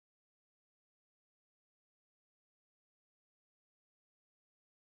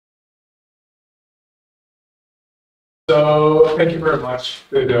So thank you very much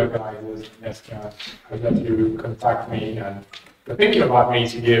to the organizers that you contact me and for thinking about me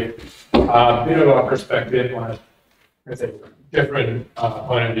to give a bit of a perspective on, let's say, different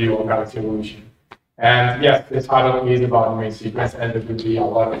point of view on galaxy evolution. And yes, this title is about main sequence, and there will be a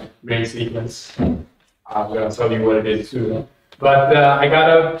lot of main sequence. I'm going to tell you what it is soon. But I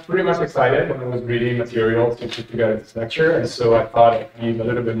got pretty much excited when I was reading material to put together this lecture, and so I thought I'd give a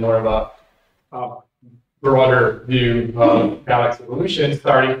little bit more of a broader view of galaxy evolution,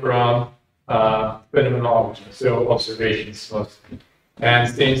 starting from phenomenology, so observations mostly. And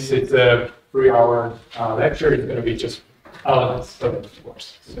since it's a 3-hour lecture, it's going to be just elements of it, of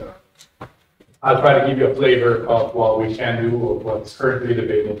course. So I'll try to give you a flavor of what we can do or what is currently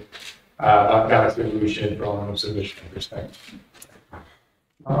debated about galaxy evolution from an observational perspective.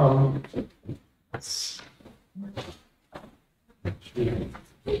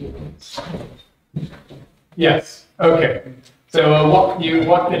 Yes, okay. So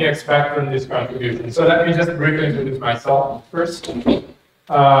what can you expect from this contribution? So let me just briefly introduce myself first.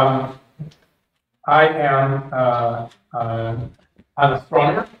 I am an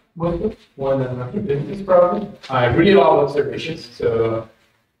astronomer, mostly, more than a physicist probably. I really love observations, so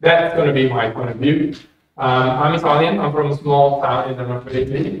that's going to be my point of view. I'm Italian. I'm from a small town in the north of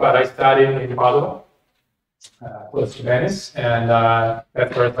Italy, but I studied in Padua, close to Venice, and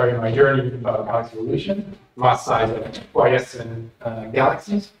that's where I started my journey about galaxy evolution, mass size of quiescent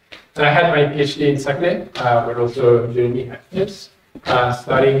galaxies. And I had my PhD in Saclay, but also doing redshifts,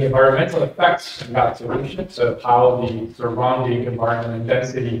 studying environmental effects of galaxy evolution, so how the surrounding environment and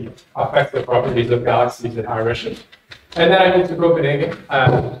density affects the properties of galaxies at high redshift. And then I moved to Copenhagen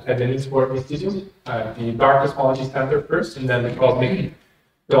at the Niels Bohr Institute, the Dark Cosmology Center first, and then the Cosmic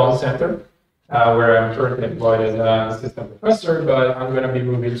Dawn Center, where I'm currently employed as an assistant professor, but I'm going to be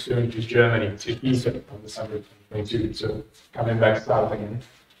moving soon to Germany, to Eastern from December 2022, so coming back south again.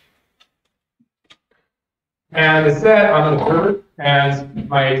 And as said, I'm an observer, and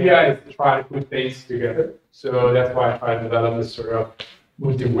my idea is to try to put things together. So that's why I try to develop this sort of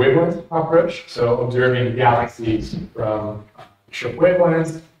multi-wavelength approach. So observing galaxies from short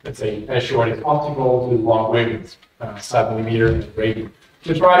wavelengths, let's say as short as optical, to long wavelengths, sub-millimeter and radio,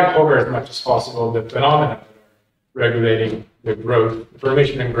 to try to cover as much as possible the phenomena that are regulating the growth, the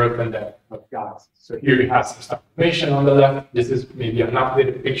formation and growth and depth of galaxies. So here we have some stuff information on the left. This is maybe an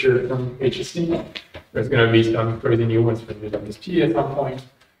updated picture from HST. There's going to be some crazy new ones from WSP at some point.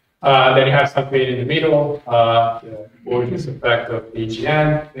 Then you have something in the middle, the gorgeous effect of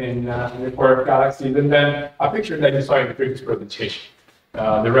AGN in the core of galaxies, and then a picture that you saw in the previous presentation,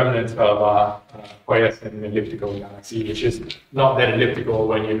 the remnants of quiescent elliptical galaxy, which is not that elliptical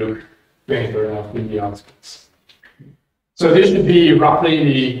when you look fainter enough in the outskirts. So this should be roughly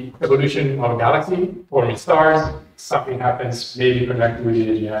the evolution of a galaxy, forming stars. Something happens, maybe connected with the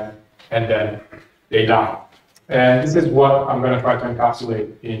AGN, and then they die. And this is what I'm going to try to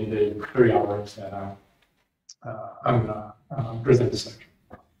encapsulate in the 3 hours that I'm going to present this lecture.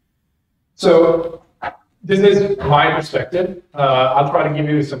 So this is my perspective. I'll try to give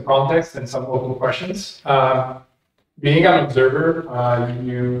you some context and some open questions. Being an observer,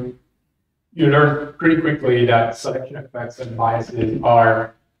 you learn pretty quickly that selection effects and biases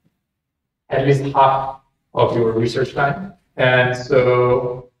are at least half of your research time. And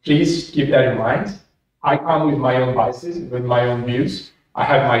so please keep that in mind. I come with my own biases, with my own views. I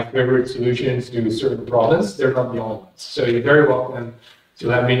have my favorite solutions to certain problems. They're not the only ones. So you're very welcome to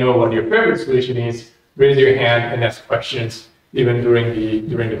let me know what your favorite solution is. Raise your hand and ask questions even during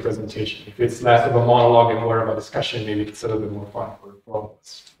the presentation. If it's less of a monologue and more of a discussion, maybe it's a little bit more fun for all of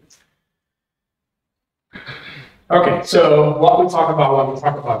us. Okay, so what we talk about when we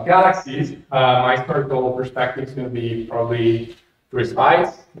talk about galaxies, my historical perspective is going to be probably 3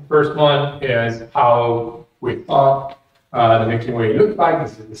 slides. The first one is how we thought the Milky Way looked like.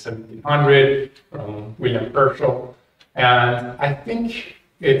 This is the 1700 from William Herschel. And I think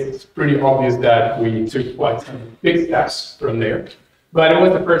it's pretty obvious that we took quite some big steps from there. But it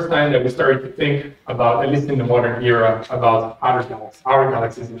was the first time that we started to think about, at least in the modern era, about our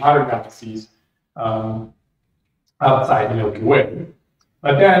galaxies and other galaxies outside the Milky Way.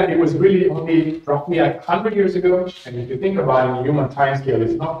 But then it was really only roughly 100 years ago, and if you think about it in human timescale,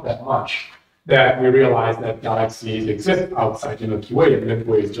 it's not that much, that we realized that galaxies exist outside the Milky Way, and the Milky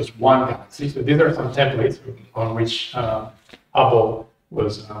Way is just one galaxy. So these are some templates on which Hubble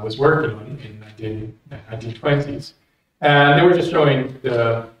was working on in the 1920s. And they were just showing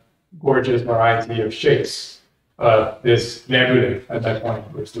the gorgeous variety of shapes of this nebulae at that point.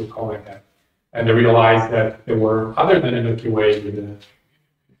 We're still calling that. And they realized that there were, other than the Milky Way,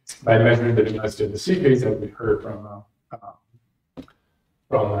 by measuring the luminosity of the sea phase that we heard from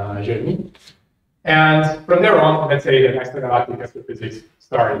Jeremy. And from there on, let's say that extragalactic astrophysics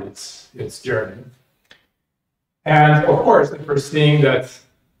started its journey. And of course, the first thing that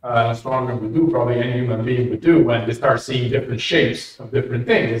an astronomer would do, probably any human being would do, when they start seeing different shapes of different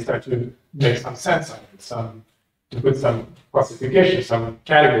things, they start to make some sense of it, to put some classification, some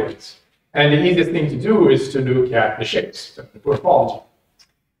categories. And the easiest thing to do is to look at the shapes, the morphology.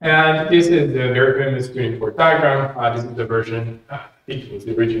 And this is the very famous tuning fork diagram. This is the version, I think it was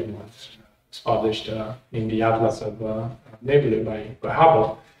the original one. It's published in the Atlas of Nebulae by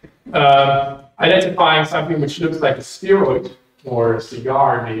Hubble. Identifying something which looks like a spheroid or a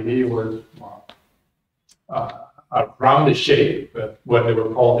cigar, maybe, or a rounded shape, but what they were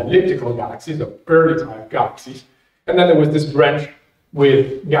called elliptical galaxies, or early type galaxies. And then there was this branch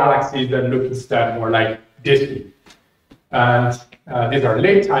with galaxies that look instead more like disky. And these are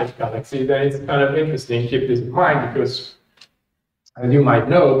late type galaxies, and it's kind of interesting, keep this in mind, because as you might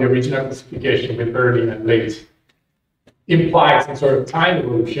know, the original classification with early and late implies some sort of time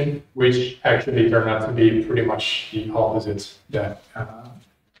evolution, which actually turned out to be pretty much the opposite than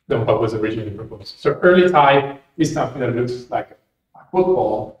what was originally proposed. So early type is something that looks like a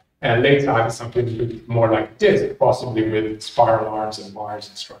football, and late type is something that looks more like a disc, possibly with spiral arms and bars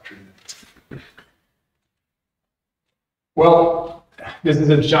and structure. Well, this is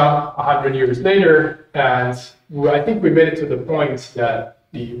a jump 100 years later, and I think we made it to the point that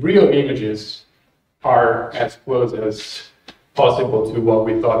the real images are as close as possible to what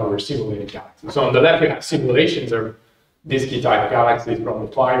we thought were simulated galaxies. So on the left, you have simulations of disky type galaxies from the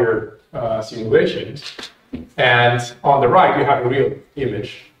prior simulations. And on the right, you have a real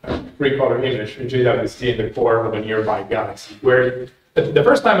image, a three-color image, a JWST in the core of a nearby galaxy. Where the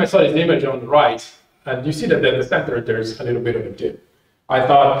first time I saw this image on the right, and you see that in the center, there's a little bit of a dip. I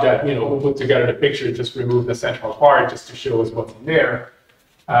thought that, we'll put together the picture, just remove the central part just to show us what's in there.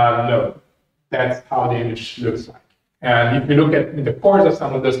 No, that's how the image looks like. And if you look at the cores of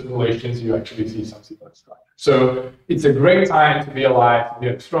some of those simulations, you actually see some similar structure. So it's a great time to be alive, to be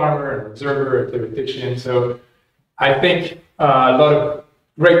an astronomer, an observer, a theoretician. So I think a lot of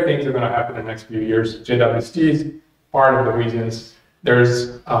great things are going to happen in the next few years. JWST is part of the reasons.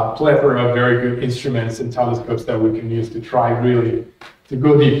 There's a plethora of very good instruments and telescopes that we can use to try really to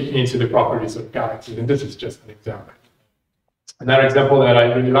go deep into the properties of galaxies. And this is just an example. Another example that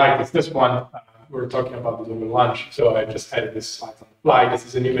I really like is this one. We were talking about this over lunch, so I just added this slide on the fly. This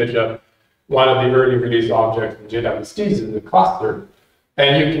is an image of one of the early release objects in JWSTs in the cluster.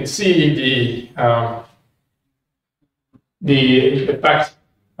 And you can see the effect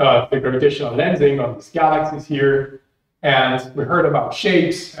of the gravitational lensing on these galaxies here. And we heard about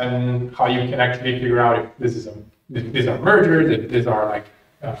shapes and how you can actually figure out if these are mergers, if these are like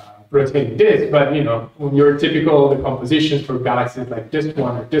rotating disks. But when your typical decompositions for galaxies like this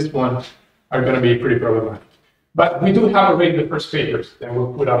one or this one are going to be pretty problematic. But we do have already the first papers that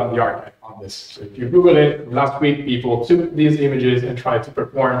we'll put out on the archive on this. So if you Google it, last week people took these images and tried to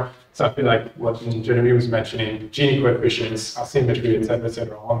perform something like what Jeremy was mentioning, Gini coefficients, asymmetry,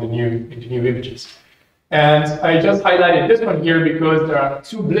 etc., on the new images. And I just highlighted this one here because there are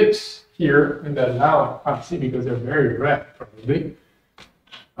two blips here, and that now I can't see because they're very red, probably.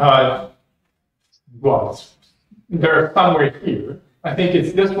 Well, they're somewhere here. I think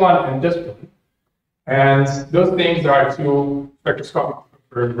it's this one and this one. And those things are two spectroscopic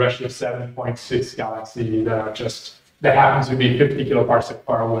confirmed redshift 7.6 galaxies that happens to be 50 kiloparsec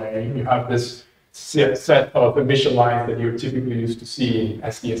far away. You have this set of emission lines that you're typically used to see in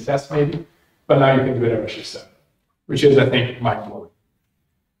SDSS maybe. But now you can do it at redshift 7, which is, I think, mind-blowing.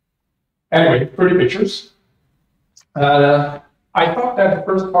 Anyway, pretty pictures. I thought that the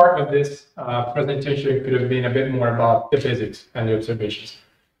first part of this presentation could have been a bit more about the physics and the observations.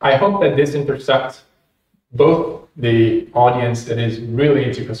 I hope that this intercepts both the audience that is really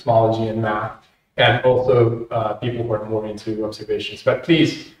into cosmology and math, and also people who are more into observations. But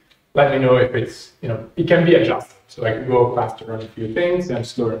please let me know if it's, it can be adjusted. So I can go faster on a few things and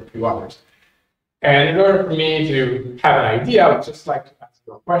slower on a few others. And in order for me to have an idea, I would just like to ask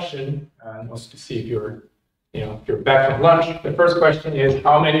you a question, and also to see if you're back from lunch. The first question is,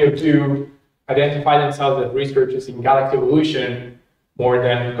 how many of you identify themselves as researchers in galaxy evolution more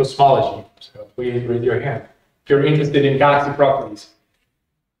than cosmology? So please raise your hand if you're interested in galaxy properties.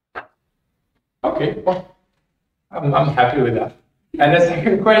 Okay, well, I'm happy with that. And the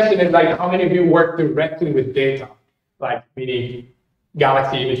second question is, how many of you work directly with data, meaning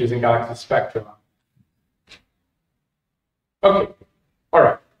galaxy images and galaxy spectra? Okay, all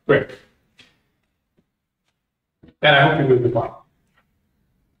right, great. Then I hope you will be fine.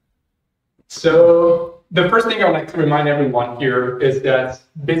 So the first thing I would like to remind everyone here is that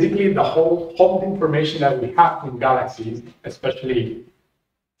basically the whole information that we have from galaxies, especially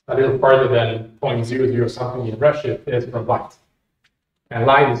a little farther than 0.00 something in redshift, is from light. And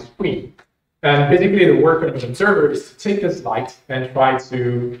light is free. And basically the work of an observer is to take this light and try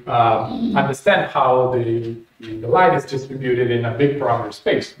to understand how the light is distributed in a big parameter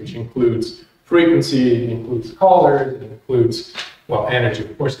space, which includes frequency, it includes colors, it includes, well, energy,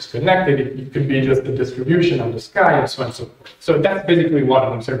 of course, is connected. It could be just the distribution of the sky and so on and so forth. So that's basically what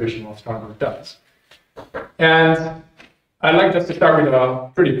an observational astronomer does. And I'd like just to start with a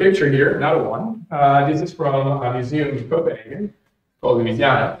pretty picture here, another one. This is from a museum in Copenhagen called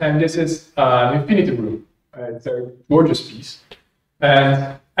Louisiana, and this is an infinity room. It's a gorgeous piece.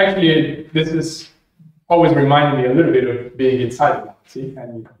 And actually, this is always reminding me a little bit of being inside the galaxy,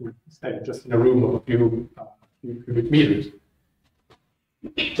 and you stay just in a room of a few cubic meters.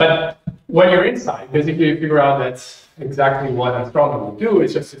 But when you're inside, basically you figure out that's exactly what an astronomer would do,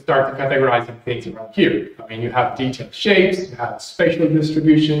 is just to start to categorize things around here. I mean, you have detailed shapes, you have spatial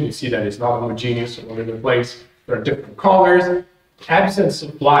distribution, you see that it's not homogeneous all over the place, there are different colors. Absence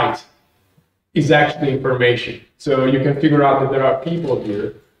of light is actually information. So you can figure out that there are people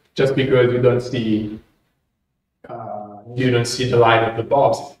here just because you don't see the light of the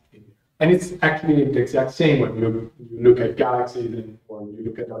bulbs. And it's actually the exact same when you look at galaxies or you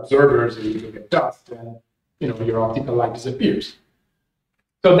look at observers or you look at dust, and your optical light disappears.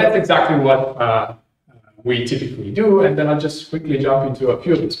 So that's exactly what we typically do. And then I'll just quickly jump into a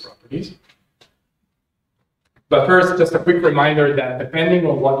few of these properties. But first, just a quick reminder that depending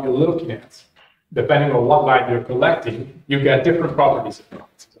on what you're looking at, depending on what light you're collecting, you get different properties of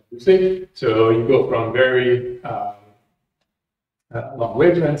light. So you go from very long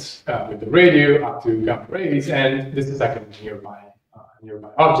wavelengths with the radio up to gamma rays, and this is like a nearby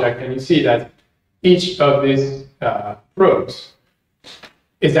object, and you see that each of these probes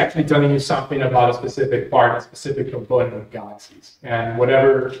is actually telling you something about a specific part, a specific component of galaxies, and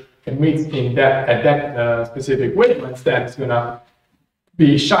whatever emits in that at that specific wavelength, that is going to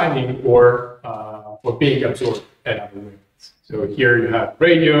be shining or being absorbed at other wavelengths. So here you have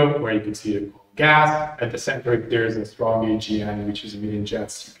radio, where you can see it called gas. At the center, there's a strong AGN, which is emitting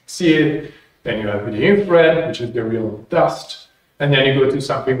jets. You can see it. Then you have the infrared, which is the real dust. And then you go to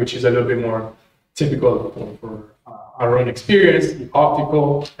something which is a little bit more typical for our own experience, the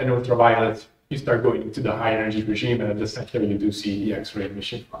optical and ultraviolet. You start going into the high energy regime, and at the center you do see the X-ray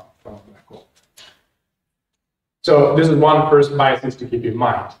emission from a black hole. So this is one first biases to keep in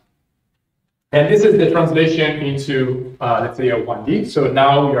mind. And this is the translation into, let's say, a 1D. So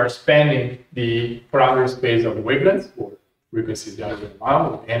now we are spanning the parameter space of the wavelengths, or frequencies the other way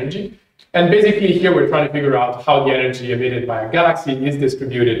around, or energy. And basically here we're trying to figure out how the energy emitted by a galaxy is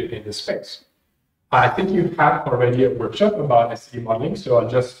distributed in the space. I think you had already a workshop about SCD modeling, so I'll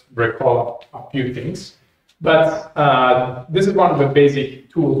just recall a few things. But this is one of the basic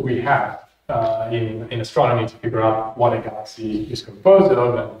tools we have in astronomy to figure out what a galaxy is composed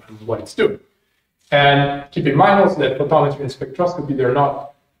of and what it's doing. And keep in mind also that photometry and spectroscopy, they're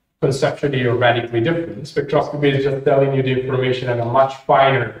not conceptually or radically different. Spectroscopy is just telling you the information at a much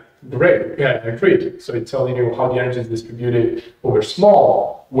finer grid. So it's telling you how the energy is distributed over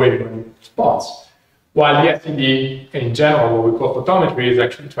small wavelength spots. While the SCD, in general, what we call photometry, is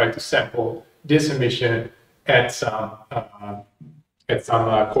actually trying to sample this emission at some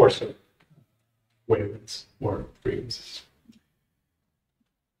coarser wavelengths or frequencies.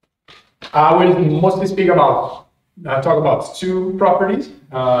 I will mostly talk about two properties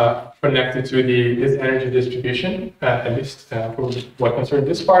connected to this energy distribution, at least for what concerns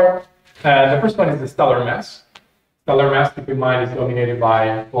this part. The first one is the stellar mass. Stellar mass, keep in mind, is dominated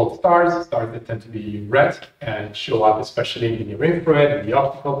by cold stars that tend to be red and show up especially in the near infrared and the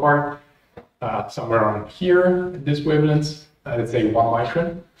optical part, somewhere around here at this wavelength, let's say 1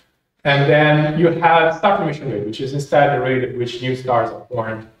 micron. And then you have star formation rate, which is instead the rate at which new stars are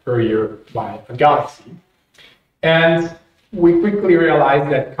formed per year by a galaxy. And we quickly realized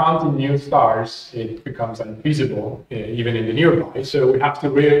that counting new stars, it becomes unfeasible, even in the nearby. So we have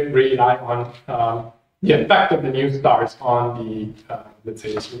to rely on the effect of the new stars on the, let's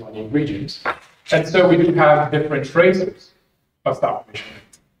say, the surrounding regions. And so we do have different traces of star formation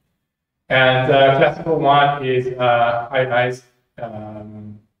rate. And classical one is ionized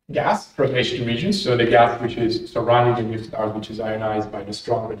gas from H2 regions, so the gas which is surrounding the new star, which is ionized by the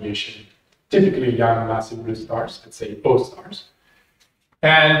strong radiation, typically young massive blue stars, let's say O stars.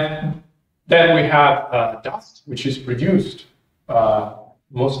 And then we have dust, which is produced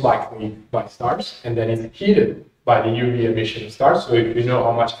most likely by stars, and then is heated by the UV emission of stars. So if you know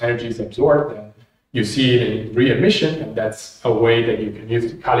how much energy is absorbed, then You see it in re-emission, and that's a way that you can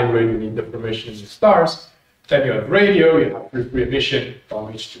use to calibrate the formation in the stars. Then you have radio, you have re-emission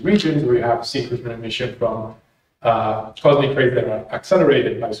from H2 regions, or you have synchronous emission from cosmic rays that are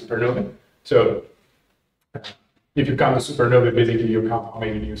accelerated by supernovae. So if you count the supernovae, basically you count how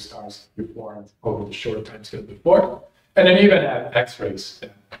many new stars you formed over the short time scale before. And then you even have X-rays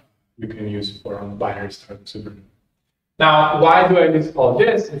that you can use for binary stars and supernovae. Now, why do I use all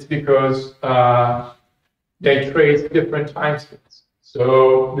this? It's because they trace different time scales.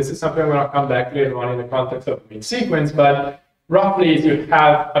 So this is something I'm going to come back later on in the context of the main sequence, but roughly you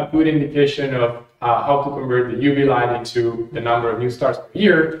have a good indication of how to convert the UV light into the number of new stars per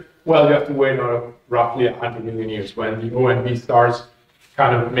year. Well, you have to wait on roughly 100 million years when the O and B stars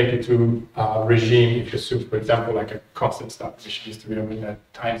kind of make it to regime, if you assume, for example, like a constant stop emission history over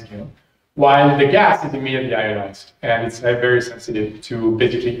that time scale. While the gas is immediately ionized, and it's very sensitive to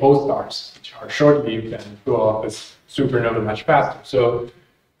basically O stars, which are short-lived and go off as supernova much faster. So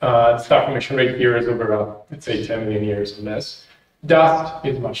the star formation rate here is over, let's say, 10 million years or less. Dust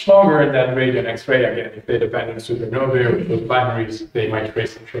is much longer, and then radio and X-ray, again, if they depend on supernovae or those binaries, they might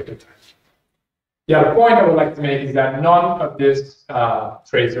trace in shorter time. The other point I would like to make is that none of these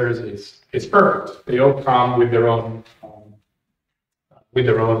tracers is perfect. They all come with their own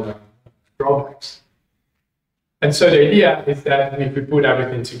drawbacks. And so the idea is that if we put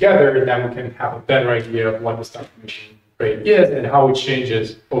everything together, then we can have a better idea of what the star formation rate is and how it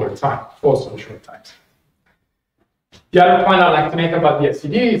changes over time, also in short times. The other point I'd like to make about the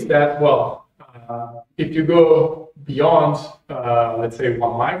SED is that, well, if you go beyond, let's say,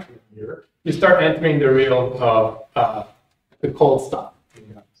 1 micron here, you start entering the realm of the cold stuff.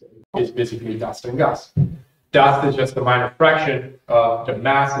 It's basically dust and gas. Dust is just a minor fraction of the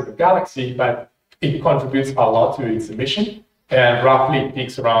mass of a galaxy, but it contributes a lot to its emission, and roughly it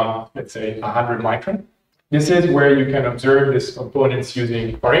peaks around, let's say, 100 micron. This is where you can observe these components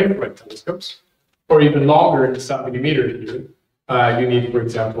using far-infrared telescopes, or even longer in sub-millimeter here. You need, for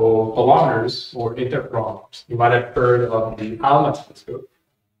example, bolometers or interferometers. You might have heard of the ALMA telescope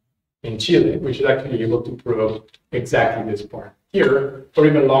in Chile, which is actually able to probe exactly this part here, or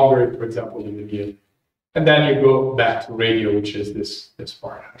even longer, for example, in the deviating. And then you go back to radio, which is this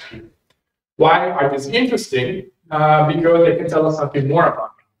part here. Why are these interesting? Because they can tell us something more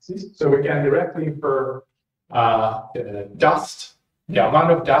about galaxies. So we can directly infer the dust, the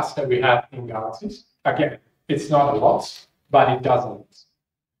amount of dust that we have in galaxies. Again, it's not a lot, but it does a lot.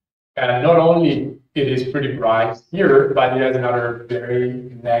 And not only it is pretty bright here, but it has another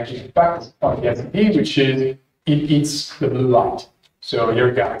very negative effect on the SED, which is it eats the blue light. So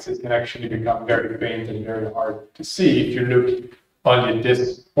your galaxies can actually become very faint and very hard to see if you look only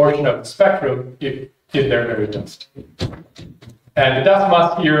this portion of the spectrum, if they're very dust. And the dust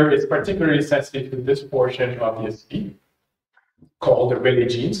mass here is particularly sensitive to this portion of the SED, called the Rayleigh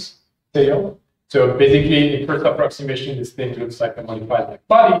Jeans tail. So basically, in first approximation, this thing looks like a modified black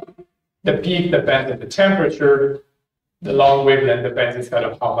body. The peak depends on the temperature. The long wavelength depends instead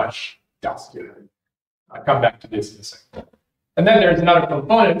of how much dust you have. I'll come back to this in a second. And then there's another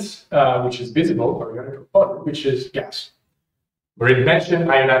component, which is visible, or another component, which is gas. We already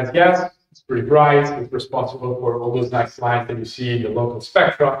mentioned ionized gas. It's pretty bright. It's responsible for all those nice lines that you see in the local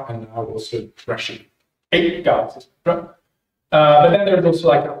spectra, and now also Russian 8 galaxy spectra. But then there's also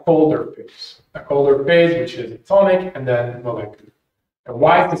like a colder phase, which is atomic, and then molecular. And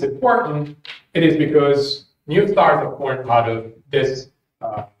why is this important? It is because new stars are formed out of this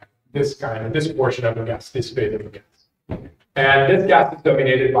portion of the gas, this phase of the gas. And this gas is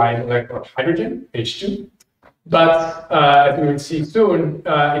dominated by an electron hydrogen, H2. But as we will see soon,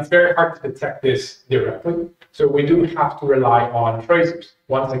 it's very hard to detect this directly. So we do have to rely on tracers.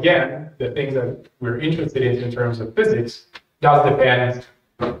 Once again, the things that we're interested in terms of physics does depend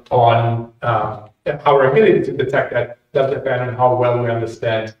on our ability to detect that, does depend on how well we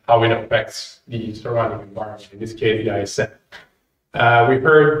understand how it affects the surrounding environment, in this case, the ISM. We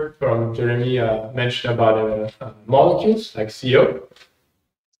heard from Jeremy mention about molecules like CO,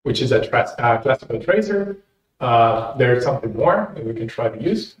 which is a classical tracer. There's something more that we can try to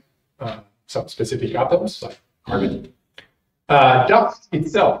use, some specific atoms like carbon. Dust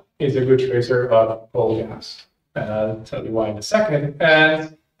itself is a good tracer of cold gas. I'll tell you why in a second.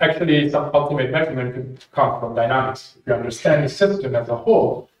 And actually, some ultimate measurement could come from dynamics. If you understand the system as a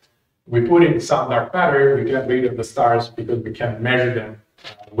whole, we put in some dark matter, we get rid of the stars because we can measure them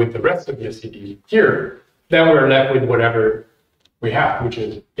with the rest of the SED here. Then we're left with whatever we have, which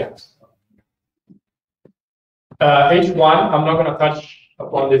is gas. H1, I'm not going to touch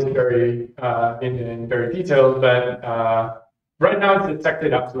upon this in very detail, but Right now, it's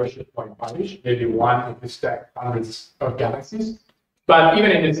detected up to a shift point punch, maybe one if you stack hundreds of galaxies. But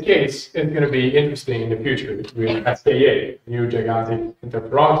even in this case, it's going to be interesting in the future with SKA, new gigantic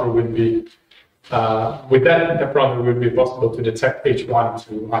interferometer would be, with that interferometer, it would be possible to detect H1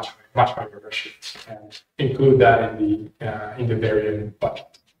 to much higher redshifts and include that in the variant budget.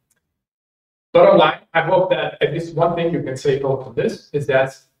 Bottom line, I hope that at least one thing you can say from this is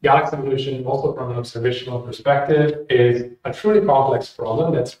that galaxy evolution, also from an observational perspective, is a truly complex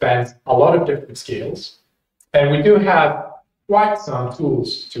problem that spans a lot of different scales. And we do have quite some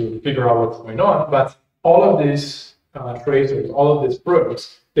tools to figure out what's going on, but all of these tracers, all of these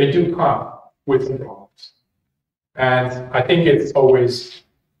probes, they do come with some problems. And I think it's always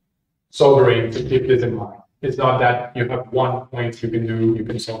sobering to keep this in mind. It's not that you have one point you can do, you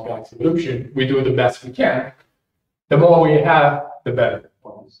can solve galaxy evolution. We do the best we can. The more we have, the better,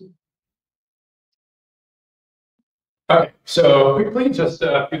 obviously. Okay, so quickly, just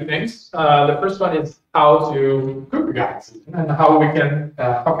a few things. The first one is how to group a galaxy and how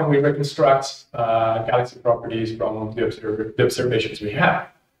can we reconstruct galaxy properties from the observations we have.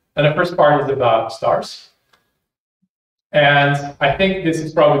 And the first part is about stars. And I think this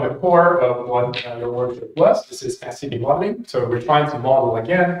is probably the core of what your workshop was. This is SCD modeling. So we're trying to model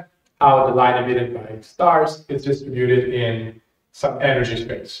again how the light emitted by stars is distributed in some energy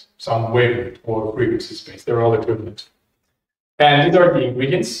space, some wavelength or frequency space. They're all equivalent. And these are the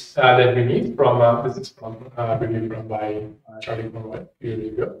ingredients that we need from, this is from review from by Charlie Conroy a few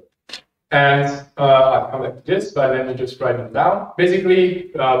years ago. And I'll come back to this, but let me just write them down.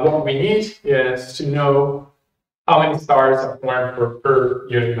 Basically, what we need is to know how many stars are formed per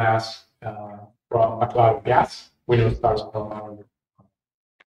unit mass from a cloud of gas. We know stars from our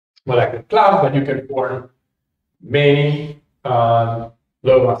molecular cloud, but you can form many low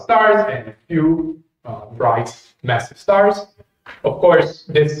mass stars and a few bright massive stars. Of course,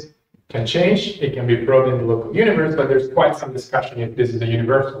 this can change. It can be probed in the local universe, but there's quite some discussion if this is a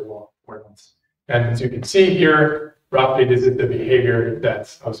universal law or not. And as you can see here, roughly this is the behavior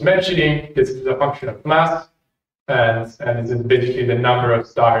that I was mentioning. This is a function of mass. And this is basically the number of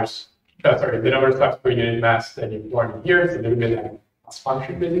stars, the number of stars per unit mass that you form here. It's a little bit like a mass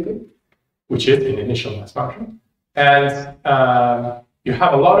function, basically, which is an initial mass function. And you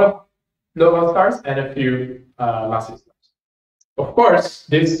have a lot of low mass stars and a few massive stars. Of course,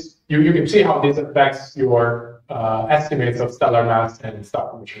 this you can see how this affects your estimates of stellar mass and star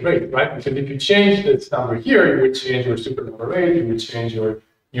formation rate, right? Because if you change this number here, you would change your supernova rate, you would change your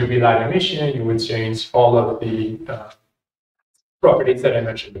UV light emission, you would change all of the properties that I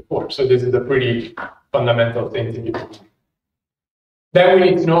mentioned before. So this is a pretty fundamental thing to keep in mind. Then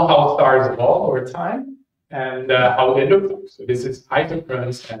we need to know how stars evolve over time and how they look like. So this is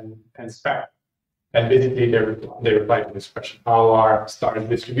isochrones and spectra. And basically they reply to this question: how are stars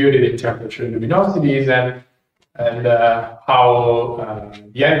distributed in temperature and luminosities, and how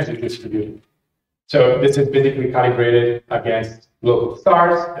the energy is distributed. So this is basically calibrated against local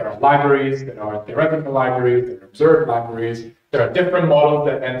stars. There are libraries, there are theoretical libraries, there are observed libraries. There are different models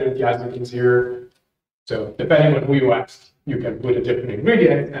that enter the isotopes here. So depending on who you ask, you can put a different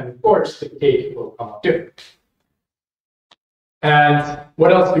ingredient, and of course the cake will come out different. And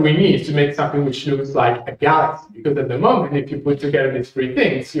what else do we need to make something which looks like a galaxy? Because at the moment, if you put together these three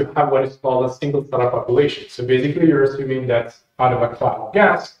things, you have what is called a single stellar population. So basically, you're assuming that out of a cloud of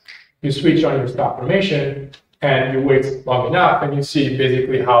gas, you switch on your star formation, and you wait long enough, and you see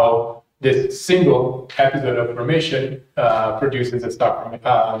basically how this single episode of formation produces a star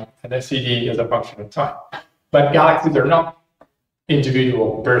formation, an SCD as a function of time. But galaxies are not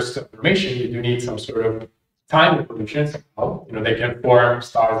individual bursts of formation. You do need some sort of time evolution somehow. They can form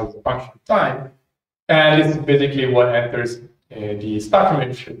stars as a function of time. And this is basically what enters the star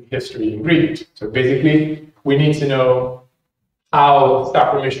formation history ingredient. So basically, we need to know how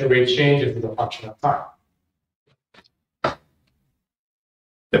star formation rate changes as a function of time.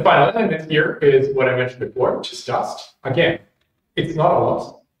 The final element here is what I mentioned before, which is dust. Again, it's not a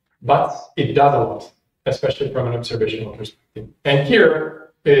lot, but it does a lot, especially from an observational perspective. And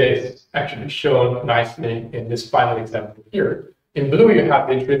here is actually shown nicely in this final example here. In blue, you have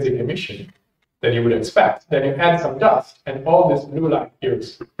the intrinsic emission that you would expect. Then you add some dust, and all this blue light here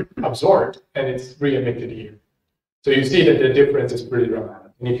is absorbed, and it's re-emitted here. So you see that the difference is pretty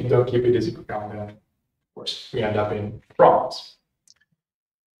dramatic. And if you don't keep it as a compound, then of course we end up in problems.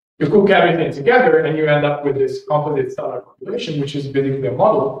 You cook everything together, and you end up with this composite stellar population, which is basically a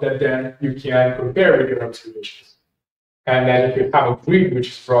model that then you can compare with your observations. And then if you have a grid which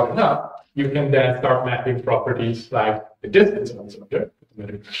is broad enough, you can then start mapping properties like the distance of this object,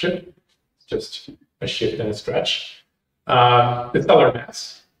 it's just a shift and a stretch. the stellar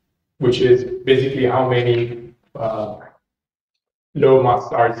mass, which is basically how many low mass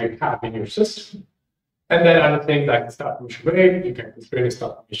stars you have in your system. And then other things like the star formation rate, you can constrain the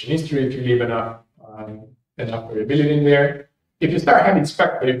star formation history if you leave enough variability in there. If you start having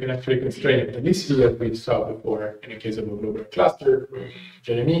spectra, you can actually constrain it to helicity, as we saw before in the case of a global cluster,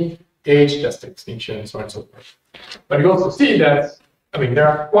 Jeremy, age, dust extinction, and so on and so forth. But you also see that, I mean, there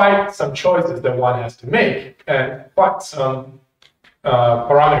are quite some choices that one has to make, and quite some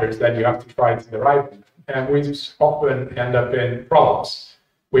parameters that you have to try to derive. And we often end up in problems.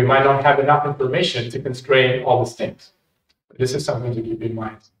 We might not have enough information to constrain all these things. This is something to keep in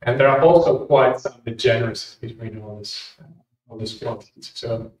mind. And there are also quite some degeneracies between all these quantities.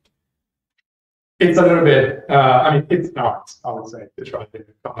 So it's a little bit, I mean, it's not, I would say, to try to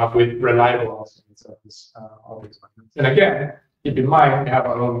come up with reliable estimates of this, all these arguments. And again, keep in mind, we have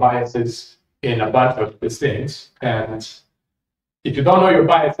our own biases in a bunch of these things. And if you don't know your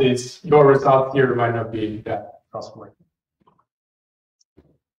biases, your result here might not be that trustworthy.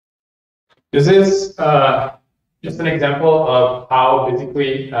 This is just an example of how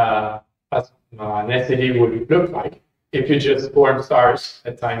basically an SED would look like if you just form stars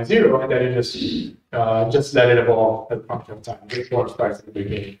at time 0 and then you just let it evolve as a function of time. Just form stars at the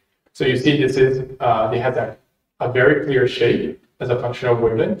beginning. So you see, this is it has a very clear shape as a function of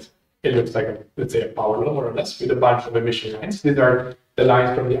wavelength. It looks like let's say a power law more or less with a bunch of emission lines. These are the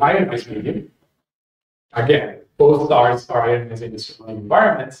lines from the ionized medium. Again, both stars are ionized in the surrounding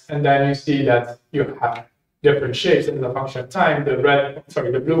environments, and then you see that you have different shapes as a function of time.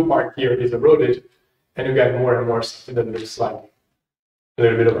 The blue part here is eroded, and you get more and more something that looks like a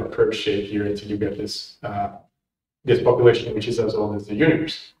little bit of a curved shape here until you get this this population, which is as old as the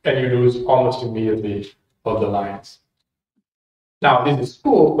universe, and you lose almost immediately all the lines. Now, this is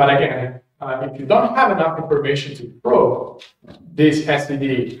cool, but again, if you don't have enough information to probe this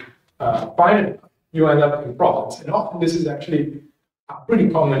SED finally, you end up in problems. And often this is actually a pretty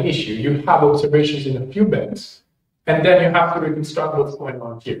common issue. You have observations in a few bands, and then you have to reconstruct what's going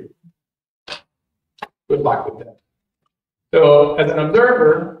on here. Good luck with that. So as an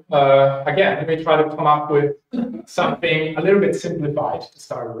observer, again, you may try to come up with something a little bit simplified to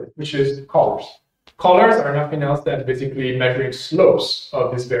start with, which is colors. Colors are nothing else than basically measuring slopes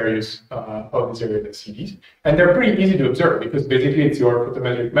of these various SEDs. And they're pretty easy to observe because basically it's your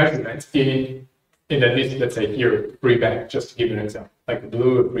photometric measurements in at least, let's say here, 3 bands, just to give you an example, like a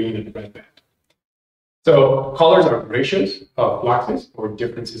blue, a green, and a red band. So colors are ratios of fluxes or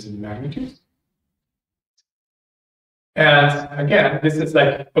differences in magnitudes. And again, this is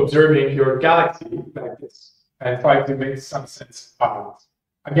like observing your galaxy like this and trying to make some sense out of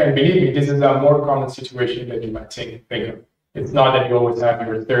it. Again, believe me, this is a more common situation than you might think of. It's not that you always have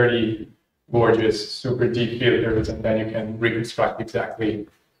your 30 gorgeous, super deep filters and then you can reconstruct exactly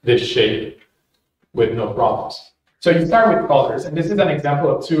this shape with no problems. So you start with colors, and this is an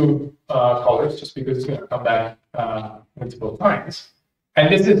example of 2 colors, just because it's going to come back multiple times. And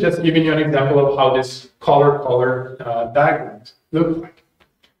this is just giving you an example of how this color diagrams look like.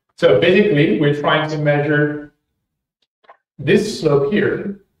 So basically, we're trying to measure this slope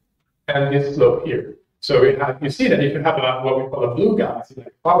here and this slope here. So you see that if you have what we call a blue galaxy,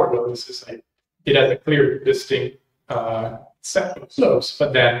 like power law, this is like it has a clear, distinct set of slopes,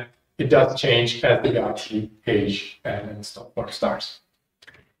 but then it does change as the galaxy age and form stars.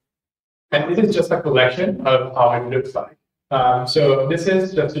 And this is just a collection of how it looks like. So this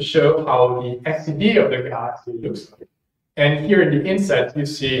is just to show how the SED of the galaxy looks like. And here in the inset, you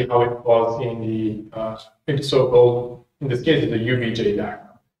see how it falls in the so-called, in this case, the UVJ diagram.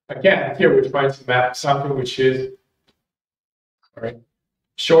 Again, here we're trying to map something which is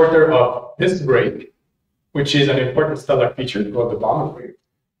shorter of this break, which is an important stellar feature called the Balmer break,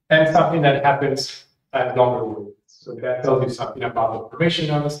 and something that happens at longer wavelengths. So that tells you something about the formation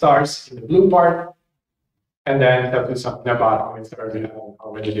of the stars in the blue part, and then tells you something about how many stars you have and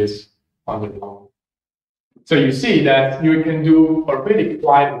how many it is on the long. So you see that you can do already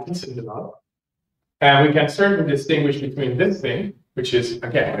quite a decent amount, and we can certainly distinguish between this thing, which is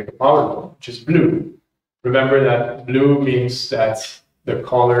again like a power law, which is blue. Remember that blue means that the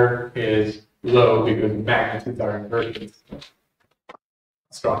color is low because magnitudes are inverted.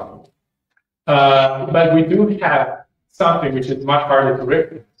 Strong. But we do have something which is much harder to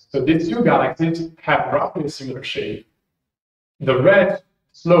recognize. So these 2 galaxies have roughly a similar shape. The red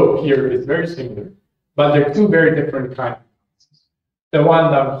slope here is very similar, but they're 2 very different kinds of galaxies. The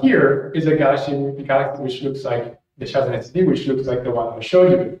one down here is a galaxy which looks like, which has an SED, which looks like the one I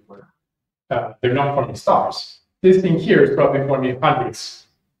showed you before. They're not forming stars. This thing here is probably forming hundreds,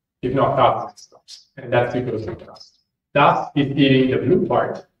 if not thousands of stars, and that's because of dust. dust is eating the blue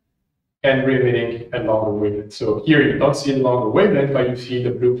part and re-emitting a longer wavelength. So here you don't see the longer wavelength, but you see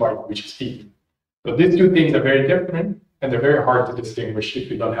the blue part which is eaten. So these two things are very different, and they're very hard to distinguish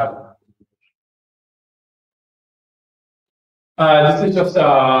if you don't have them. This is just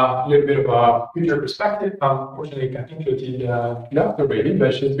a little bit of a future perspective. Unfortunately, I think Clotilde left already,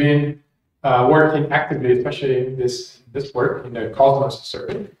 but she's been working actively, especially in this work in the Cosmos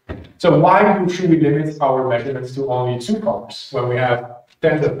survey. So why should we limit our measurements to only 2 colors when we have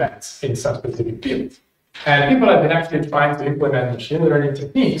tens of bands in some specific fields? And people have been actually trying to implement machine learning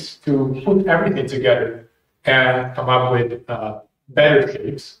techniques to put everything together and come up with better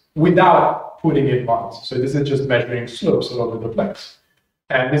shapes without putting in bonds. So this is just measuring slopes all over the place.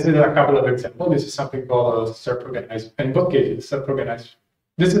 And this is a couple of examples. This is something called a self-organized, in both cases, self-organized.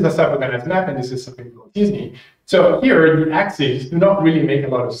 This is a self-organized map, and this is something called Disney. So here, the axes do not really make a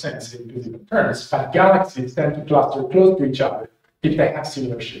lot of sense in physical terms, but galaxies tend to cluster close to each other if they have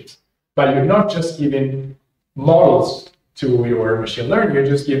similar shapes. But you're not just giving models to your machine learning, you're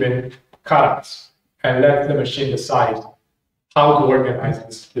just giving cutouts and let the machine decide how to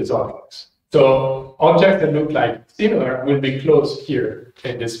organize these objects. So objects that look like similar will be close here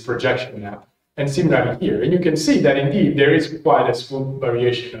in this projection map, and similarly here. And you can see that indeed there is quite a smooth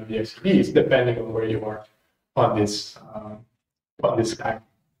variation of the XCDs depending on where you are on this stack,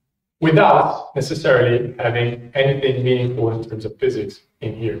 without necessarily having anything meaningful in terms of physics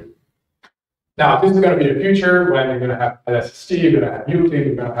in here. Now, this is going to be the future when you're going to have LSST, you're going to have Euclid,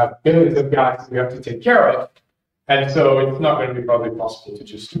 you're going to have billions of galaxies we have to take care of. And so it's not going to be probably possible to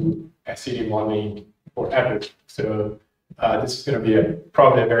just do SCD modeling forever. So this is going to be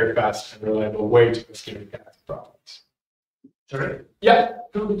probably a very fast and reliable way to estimate galaxy problems. Sorry? Yeah.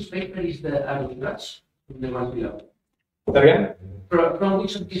 From which paper is the arrow plots? The one below. That again? From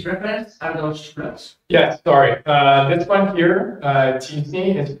which of these references are those plots? Yes, sorry. This one here,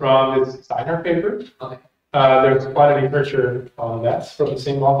 TC, is from this Steiner paper. Okay. There's quite a literature on that from the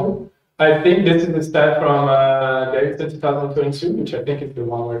same author. I think this is the stat from Davidson 2022, which I think is the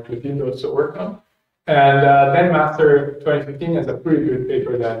one where Clotilde also worked on. And then Master 2015 has a pretty good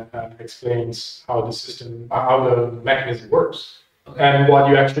paper that explains how the system, how the mechanism works, and what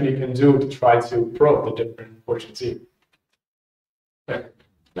you actually can do to try to probe the different portions here.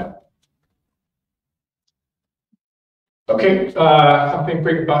 Yeah. Okay, something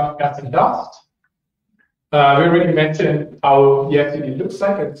quick about gas and dust. We already mentioned how the FCD looks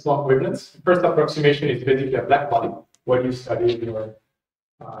like at small wavelengths. The first approximation is basically a black body, what you study in your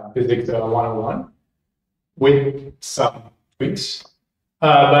physics 101, with some tweaks.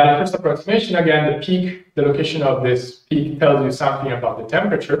 But in first approximation, again, the peak, the location of this peak tells you something about the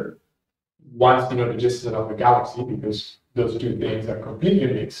temperature once you know the distance of the galaxy, because those two things are completely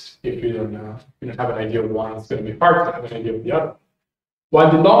mixed. If you don't have an idea of one, it's going to be hard to have an idea of the other.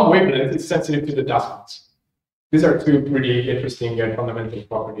 While the long wavelength is sensitive to the dust motes. These are two pretty interesting and fundamental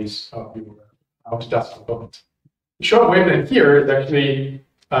properties of the dust component. The short wavelength here is actually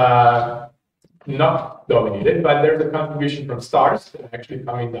not dominated, but there's a contribution from stars that are actually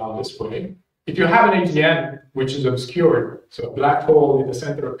coming down this way. If you have an AGN which is obscured, so a black hole in the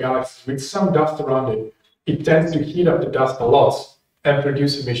center of galaxies with some dust around it, it tends to heat up the dust a lot and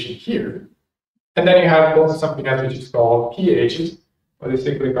produce emission here. And then you have also something else which is called PHs,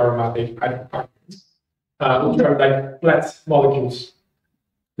 polycyclic aromatic hydrocarbons, which are like flat molecules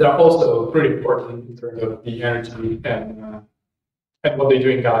that are also pretty important in terms of the energy and what they do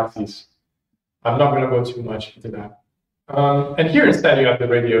in galaxies. I'm not going to go too much into that. And here instead you have the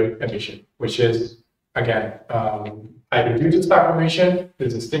radio emission, which is, again, either due to star formation, the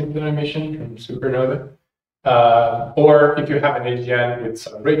distinct emission from supernova, or if you have an AGN with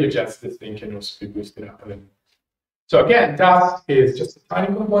some radio jets, this thing can also be boosted up a little. So again, dust is just a tiny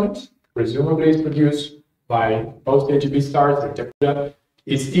component, presumably it's produced by most AGB stars or different.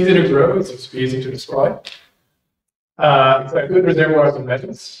 It's easy to grow, it's also easy to destroy. It's a good reservoir of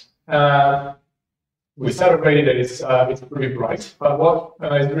emergence. We said already that it's pretty bright, but what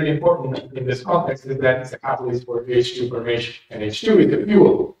is really important in this context is that it's a catalyst for H2 formation, and H2 is the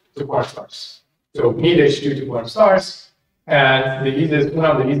fuel to quantum stars. So we need H2 to form stars, and one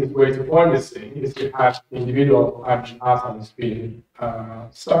of the easiest ways to form this thing is to have individual hydrogen atoms being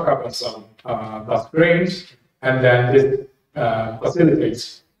stuck up on some dust grains, and then this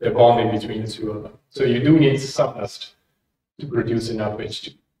facilitates the bonding between the two of them. So you do need some dust to produce enough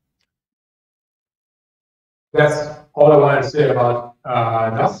H2. That's all I wanted to say about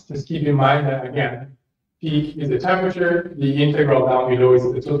dust. Just keep in mind that, again, peak is the temperature, the integral down below is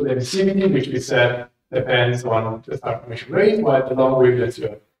the total emissivity, which we said depends on the star formation rate, while the long wavelengths you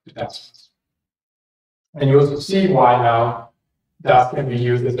have the dust. And you also see why now dust can be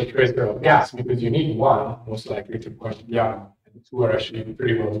used as a tracer of gas, because you need one, most likely, to point to the other. And the two are actually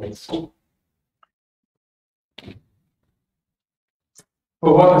pretty well mixed.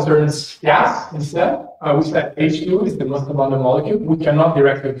 For what concerns gas, instead, we said H2 is the most abundant molecule. We cannot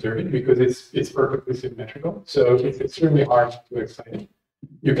directly observe it because it's perfectly symmetrical. So it's extremely hard to excite it.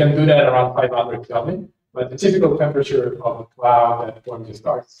 You can do that around 500 Kelvin, but the typical temperature of a cloud that forms a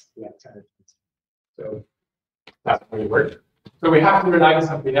star is like 10 degrees. So that's how it works. So we have to rely on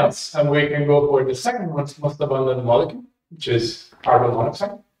something else, and we can go for the second most abundant molecule, which is carbon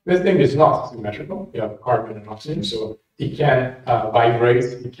monoxide. This thing is not symmetrical. You have carbon and oxygen, so it can vibrate,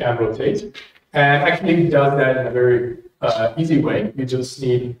 it can rotate, and actually it does that in a very easy way. You just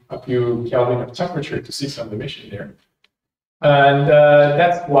need a few Kelvin of temperature to see some emission there. And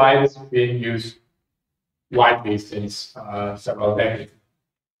that's why this is being used widely since several decades.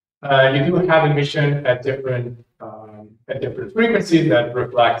 You do have emission at different frequencies that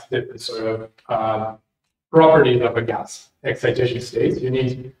reflect different sort of properties of a gas excitation states. You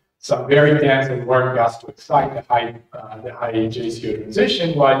need some very dense and warm gas to excite the high JCO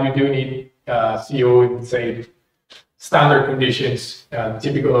transition, while you do need CO in, say, standard conditions,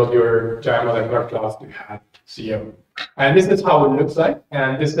 typical of your giant molecular clouds to have CO. And this is how it looks like.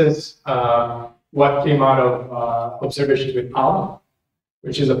 And this is what came out of observations with ALMA,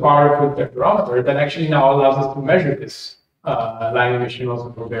 which is a powerful interferometer that actually now allows us to measure this line emission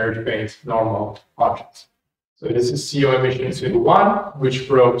also for very faint normal objects. So this is CO emission in 1, which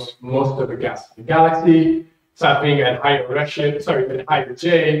probes most of the gas in the galaxy. Something at higher redshift, at higher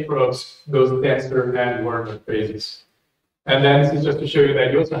J probes those denser and warmer phases. And then this is just to show you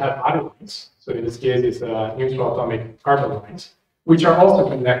that you also have other lines. So in this case, it's neutral atomic carbon lines, which are also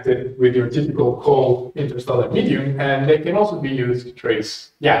connected with your typical cold interstellar medium, and they can also be used to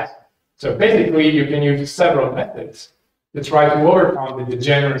trace gas. So basically, you can use several methods to try to overcome the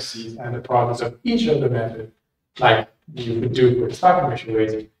degeneracies and the problems of each of the methods, like you could do for the stock emission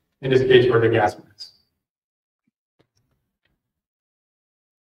rates, in this case for the gas bands.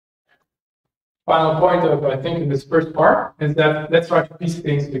 Final point of, I think, in this first part is that let's try to piece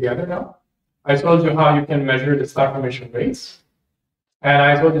things together now. I told you how you can measure the stock emission rates. And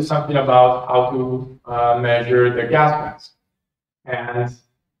I told you something about how to measure the gas bands. And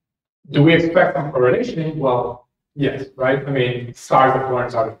do we expect some correlation? Well, yes, right? I mean, stars are born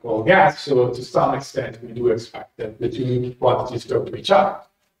out of cold gas, so to some extent, we do expect that the two quantities go to each other.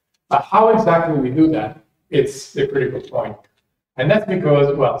 But how exactly we do that, it's the critical point. And that's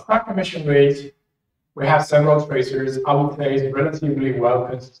because, well, stock emission rates, we have several tracers. I would say it's relatively well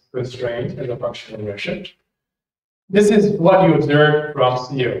constrained as a function of redshift. This is what you observe from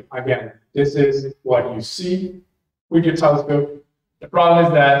CO. Again, this is what you see with your telescope. The problem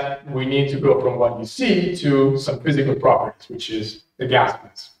is that we need to go from what you see to some physical properties, which is the gas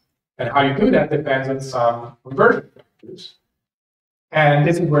mass. And how you do that depends on some conversion factors. And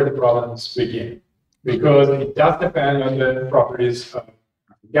this is where the problems begin, because it does depend on the properties of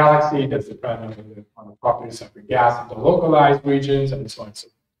the galaxy, it does depend on the properties of the gas in the localized regions, and so on and so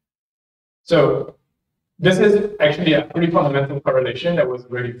forth. So this is actually a pretty fundamental correlation that was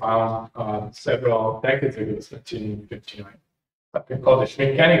already found several decades ago, 1959, something called the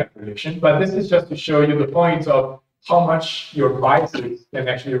Schmidt-Kennicutt correlation. But this is just to show you the point of how much your biases can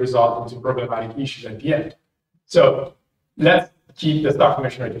actually result into problematic issues at the end. So let's keep the stock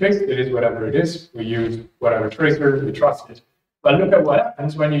emission rate fixed. It is whatever it is. We use whatever tracer, we trust it. But look at what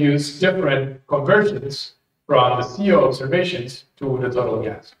happens when you use different conversions from the CO observations to the total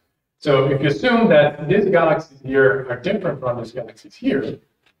gas. So if you assume that these galaxies here are different from these galaxies here,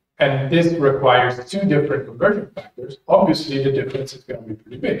 and this requires two different conversion factors, obviously the difference is going to be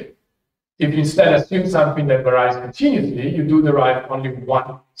pretty big. If you instead assume something that varies continuously, you do derive only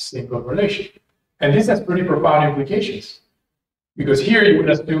one single relation. And this has pretty profound implications. Because here you would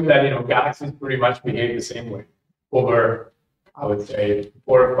assume that galaxies pretty much behave the same way over, I would say,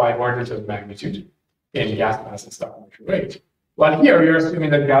 4 or 5 orders of magnitude in gas mass and stock emission rate. While here you're assuming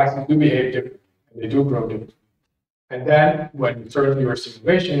that galaxies do behave differently, and they do grow differently. And then when you turn your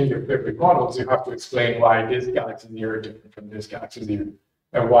simulation, your perfect models, you have to explain why this galaxy here is different from this galaxy here,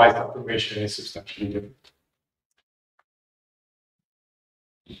 and why the formation is substantially different.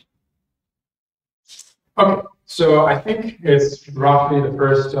 Okay, so I think it's roughly the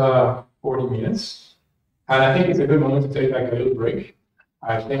first 40 minutes. And I think it's a good moment to take like a little break.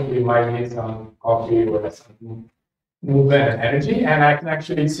 I think we might need some coffee or some movement and energy. And I can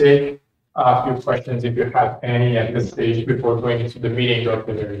actually take a few questions if you have any at this stage before going into the meeting of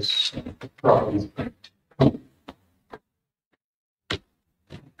the various properties.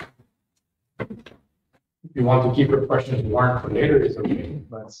 you want to keep your questions warm for later, it's okay.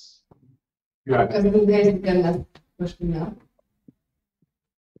 But you have Because there is the last question now.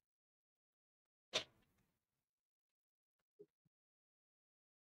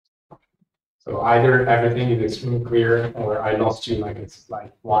 so either everything is extremely clear, or I lost you, like it's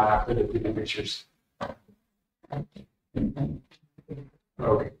like one after the 3D pictures.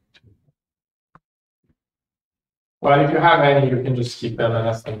 Okay. Well, if you have any, you can just keep them and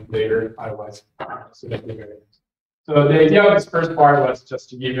ask them later. Otherwise, so that we very. So the idea of this first part was just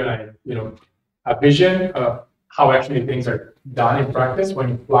to give you a vision of how actually things are done in practice when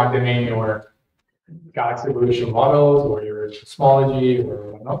you plug them in your galaxy evolution models or your cosmology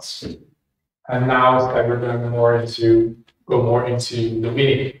or whatnot. And now we're going to go more into the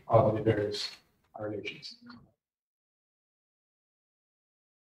meaning of the various relations.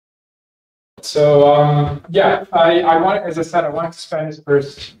 So yeah, I want, as I said, I wanted to spend this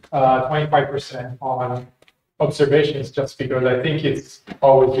first 25% on observations, just because I think it's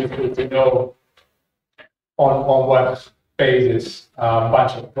always useful to know on what basis a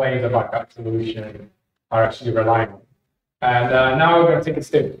bunch of claims about galaxy evolution are actually relying on. And now we're going to take a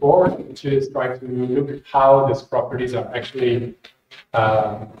step forward, which is try to look at how these properties are actually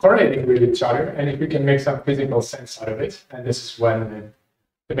correlating with each other, and if we can make some physical sense out of it. And this is when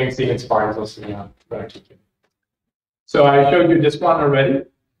the main sequence part is also going to kick in. So I showed you this one already.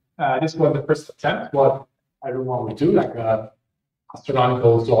 This was the first attempt, what everyone would do, like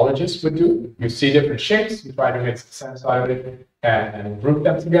astronomical zoologists would do. You see different shapes, you try to make some sense out of it and group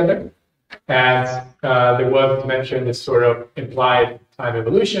them together. And there was mentioned this sort of implied time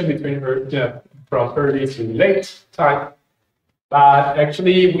evolution between from early to late time. But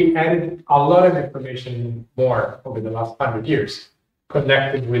actually, we added a lot of information more over the last 100 years,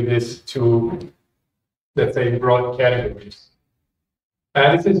 connected with this to, let's say, broad categories.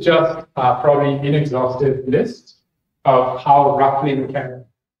 And this is just probably an inexhaustive list of how roughly we can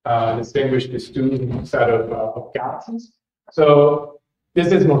distinguish these two set of galaxies. So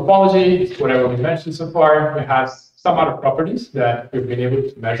this is morphology, whatever we mentioned so far. It has some other properties that we've been able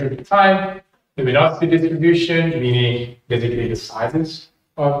to measure at the time. Luminosity distribution, meaning basically the sizes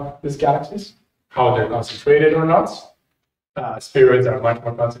of these galaxies, how they're concentrated or not. Spheroids are much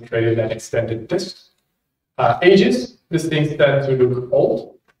more concentrated than extended disks. Ages, these things tend to look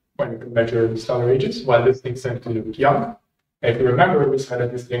old when you can measure stellar ages, while these things tend to look young. And if you remember, we said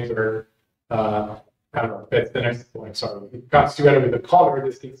that these things are, I don't know, that's the next point, sorry. It comes together with the color,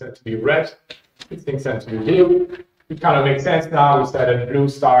 these things tend to be red, these things tend to be blue. It kind of makes sense now. We said that blue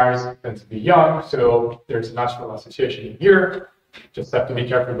stars tend to be young, so there's a natural association in here. Just have to be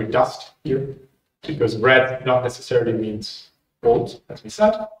careful with dust here, because red not necessarily means old, as we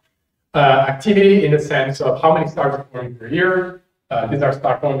said. Activity in the sense of how many stars are forming per year. These are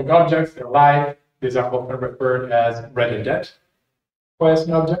star-forming objects, they're alive. These are often referred as red and dead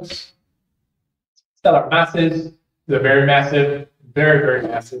quiescent objects. Stellar masses, they're very massive, very, very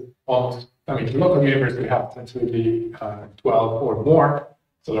massive. Almost, I mean, the local universe we have tends to be 12 or more.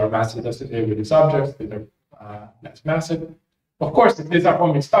 Stellar masses associated with these objects, these are less massive. Of course, if these are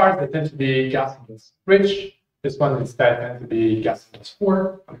forming stars, they tend to be gaseous rich. This one instead tends to be gaseous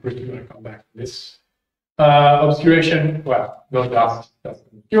poor. I'm pretty going to come back to this. Obscuration, well, no dust, that's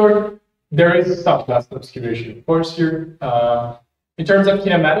cured. There is some dust obscuration, of course, here. In terms of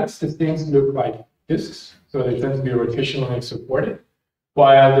kinematics, these things look like disks, so they tend to be rotationally supported,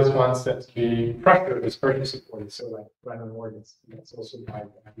 while this one tends to be pressure dispersion supported, so like random orbits. That's also why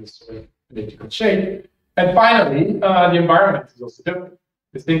we have this sort of elliptical shape. And finally, the environment is also different.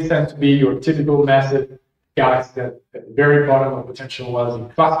 These things tend to be your typical massive galaxies at the very bottom of potential was in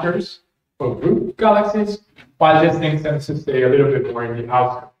clusters or group galaxies, while these things tend to stay a little bit more in the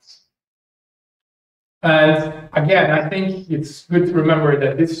outskirts. And again, I think it's good to remember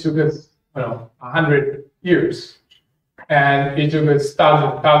that this took us, 100 years. And it took us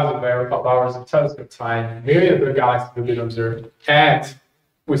thousands and thousands of hours of telescope time, millions of galaxies have been observed, and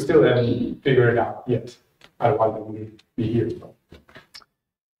we still haven't figured it out yet. Otherwise, we wouldn't be here.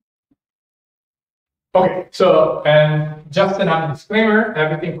 Okay, so, and just another disclaimer,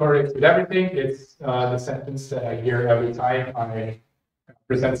 everything correlates with everything. It's the sentence that I hear every time I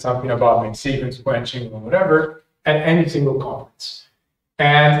present something about my sequence quenching or whatever at any single conference.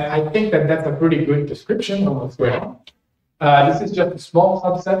 And I think that that's a pretty good description of what's going on. This is just a small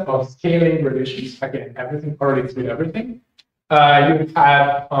subset of scaling relations. Again, everything correlates with everything. You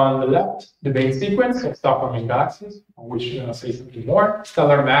have on the left the main sequence of star-forming galaxies, on which you're going to say something more.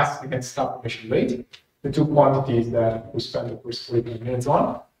 Stellar mass against star formation rate, the two quantities that we spent the first 45 minutes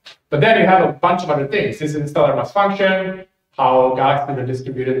on. But then you have a bunch of other things. This is the stellar mass function, how galaxies are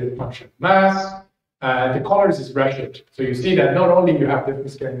distributed as a function of mass. The colors is redshift. So you see that not only you have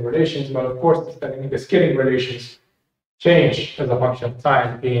different scaling relations, but of course the scaling relations change as a function of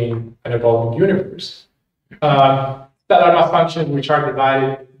time in an evolving universe. Stellar mass functions, which are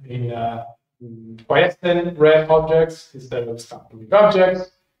divided in quiescent red objects instead of star-forming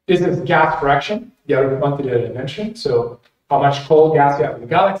objects. This is gas fraction, the other quantity that I mentioned. So how much cold gas you have in the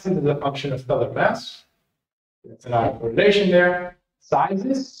galaxies is a function of stellar mass. That's another correlation there.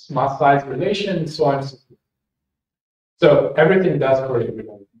 Sizes, mass size relation, and so on and so forth. So everything does correlate with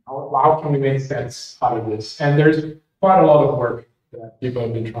everything. How can we make sense out of this? And there's quite a lot of work that people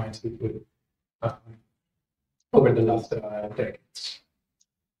have been trying to do over the last decades.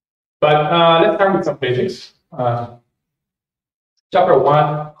 But let's start with some basics. Chapter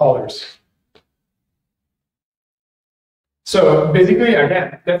 1, colors. So basically,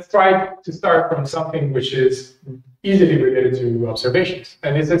 again, let's try to start from something which is easily related to observations.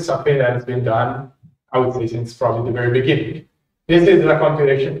 And this is something that has been done, I would say, since probably the very beginning. This is a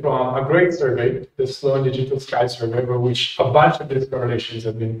computation from a great survey, the Sloan Digital Sky Survey, for which a bunch of these correlations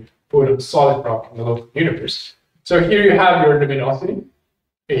have been put on solid rock in the local universe. So here you have your luminosity.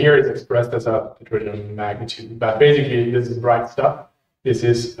 Here it's expressed as a heterogeneous magnitude, but basically this is bright stuff, this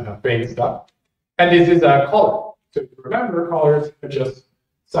is faint stuff, and this is a color. So if you remember, colors are just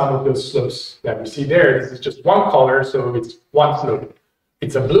some of those slopes that we see there. This is just one color, so it's one slope.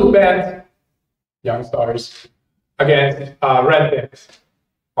 It's a blue band, young stars, against red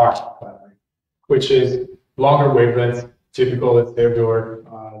band, which is longer wavelengths, typical, let's say, for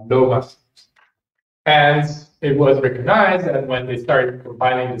low mass. And it was recognized that when they started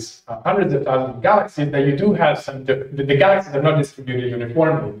compiling these hundreds of thousands of galaxies, that you do have some, the galaxies are not distributed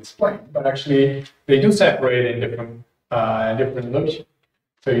uniformly in this plane, but actually they do separate in different locations.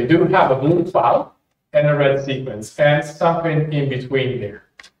 So you do have a blue cloud and a red sequence and something in between there.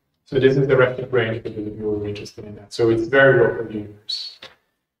 So this is the redshift range for those of you who are interested in that. So it's very low for the universe.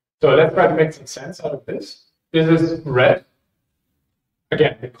 So let's try to make some sense out of this. This is red.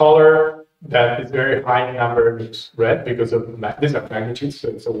 Again, the color that is very high in number looks red because of these are magnitudes, so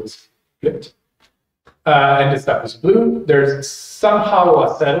it's always flipped. And this stuff is blue. There's somehow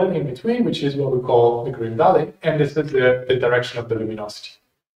a saddle in between, which is what we call the green valley, and this is the direction of the luminosity.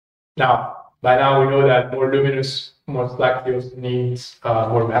 Now, by now we know that more luminous, most likely also needs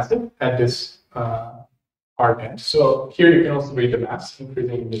more massive at this R band. So here you can also read the mass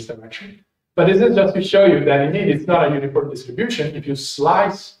increasing in this direction. But this is just to show you that indeed it's not a uniform distribution. If you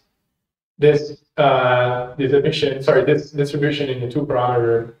slice this distribution into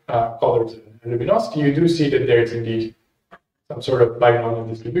two-parameter colors and luminosity, you do see that there's indeed some sort of binomial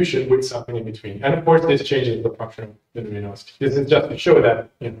distribution with something in between. And of course, this changes the function of the luminosity. This is just to show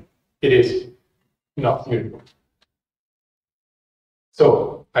that it is not uniform.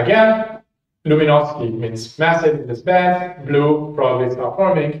 So again, luminosity means massive in this band, blue probably star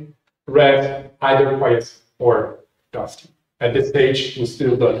forming, red either quiescent or dusty. At this stage, we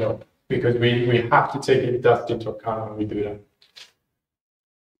still don't know, because we have to take dust into account when we do that.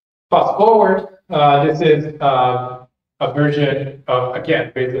 Fast forward, this is a version of,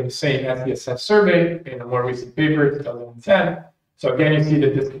 again, based on the same SDSS survey in a more recent paper, 2010. So again, you see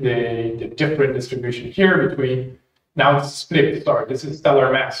that the different distribution here between, now it's split, sorry, this is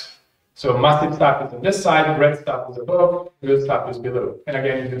stellar mass. So massive stuff is on this side, red stuff is above, blue stuff is below. And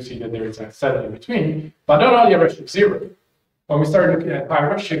again, you do see that there is a saddle in between, but not only a redshift 0. When we start looking at high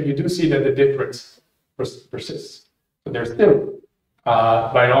redshift, you do see that the difference persists. So there's still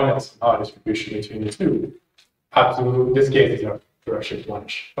binomial distribution between the two, up to this case is a redshift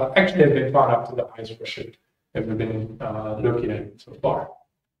 1-ish. But actually, they've been found up to the highest redshift that we've been looking at so far.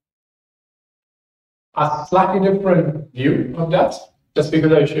 A slightly different view of that, just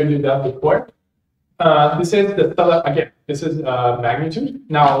because I showed you that before. This is the stellar, again, this is magnitude.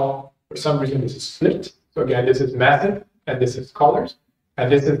 Now, for some reason, this is flipped. So again, this is massive, and this is colors. And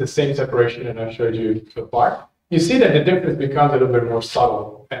this is the same separation that I showed you so far. You see that the difference becomes a little bit more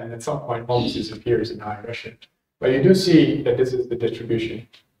subtle, and at some point almost disappears in high redshift. But you do see that this is the distribution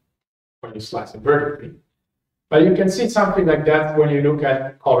when you slice it vertically. But you can see something like that when you look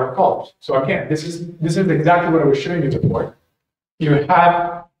at colors. So again, this is exactly what I was showing you before. You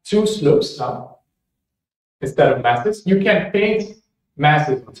have two slopes now instead of masses. You can paint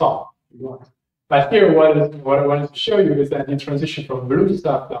masses on top if you want. But here, what I wanted to show you is that you transition from blue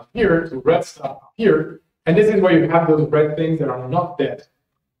stuff down here to red stuff up here. And this is where you have those red things that are not dead,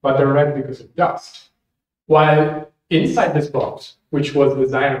 but they're red because of dust. While inside this box, which was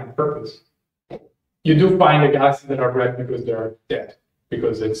designed on purpose, you do find the galaxies that are red because they're dead,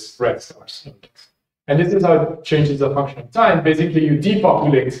 because it's red stars. And this is how it changes the function of time. Basically, you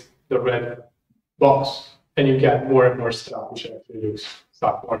depopulate the box, and you get more and more stuff, which actually looks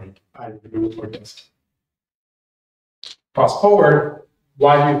start forming, either blue or dust. Fast forward,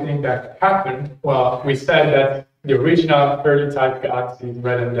 why do you think that happened? Well, we said that the original early type galaxies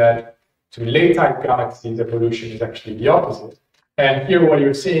red and dead to late type galaxies evolution is actually the opposite. And here what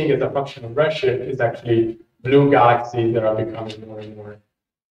you're seeing as a function of redshift is actually blue galaxies that are becoming more and more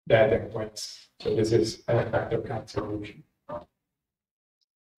dead and white. So this is an effect of galaxy evolution.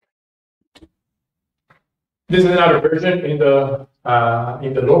 This is another version in the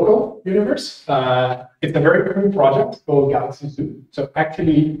local universe. It's a very cool project called Galaxy Zoo. So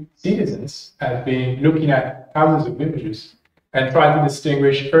actually, citizens have been looking at thousands of images and trying to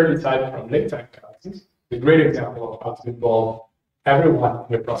distinguish early type from late type galaxies. It's a great example of how to involve everyone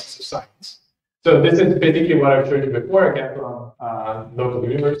in the process of science. So this is basically what I showed you before, again from local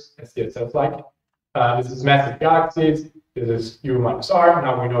universe, SDSS-like. This is massive galaxies. This is U minus R.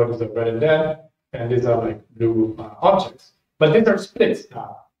 Now we know this is red and dead. And these are like blue objects. But these are split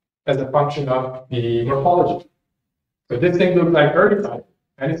now as a function of the morphology. So this thing looks like early type,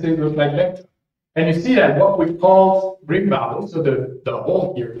 and this thing looks like late type. And you see that what we call ring valley, so the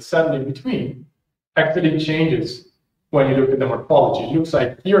hole here, the cell in between, actually changes when you look at the morphology. It looks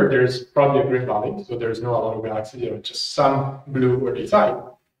like here there's probably a green valley, so there's no lot of galaxies, just some blue early type.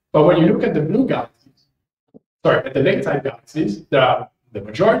 But when you look at the blue galaxies, sorry, at the late type galaxies, the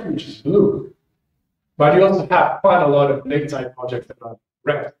majority, which is blue, but you also have quite a lot of late type objects that are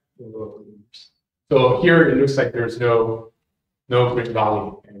red in the local universe. So here it looks like there's no green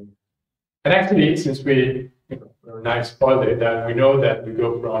valley. And actually, since we're nice spoiled it, that we know that we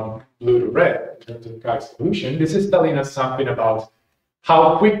go from blue to red in terms of galaxy evolution, this is telling us something about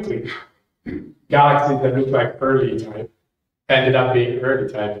how quickly galaxies that look like early type ended up being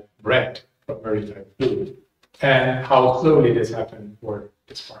early type red from early type blue, and how slowly this happened for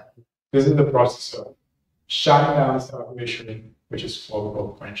this part. This is the process of shutting down star formation, which is what we call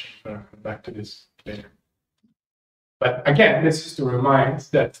quenching. I'm going to come back to this later. But again, this is to remind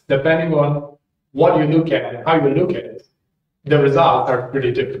that depending on what you look at and how you look at it, the results are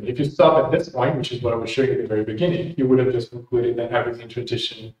pretty different. If you stop at this point, which is what I was showing you at the very beginning, you would have just concluded that everything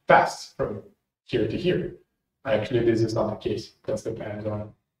transitions fast from here to here. Actually, this is not the case. That depends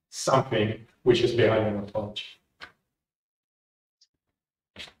on something which is behind the morphology.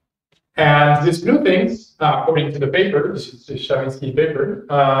 And these blue things, according to the paper, this is the Shavinsky paper,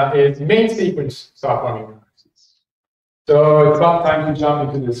 is main sequence star forming galaxies. So it's about time to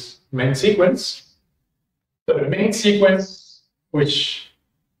jump into this main sequence. So the main sequence, which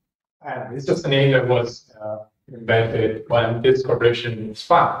is just a name that was invented when this correlation was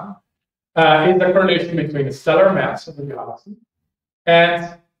found, is the correlation between the stellar mass of the galaxy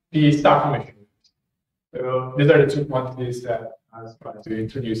and the star formation. So these are the two quantities that I was trying to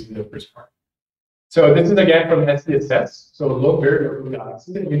introduce in the first part. So this is again from SDSS, so low variable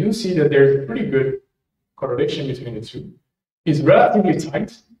galaxies. And you do see that there's a pretty good correlation between the two. It's relatively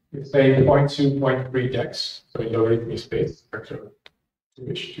tight. It's say 0.2, 0.3 dex, so in logarithmic space, factor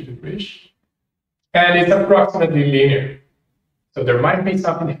 2-ish, 2 to 3-ish. And it's approximately linear. So there might be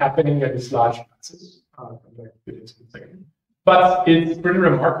something happening at these large masses. I'm going to get into in a second. But it's pretty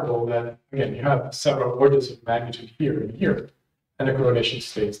remarkable that, again, you have several orders of magnitude here and here, and the correlation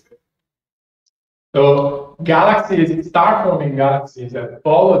stays there. So galaxies, star-forming galaxies that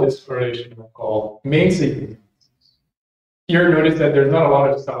follow this correlation are called main sequence galaxies. Here, notice that there's not a lot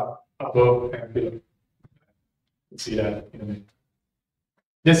of stuff above and below. You'll see that in a minute.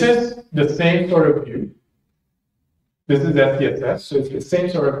 This is the same sort of view. This is SDSS, so it's the same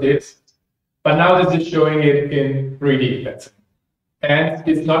sort of data set. But now this is showing it in 3D, let's say. And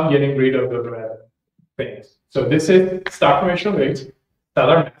it's not getting rid of the red things. So this is star formation rate,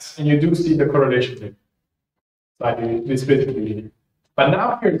 stellar mass, and you do see the correlation there. Like it's basically linear. But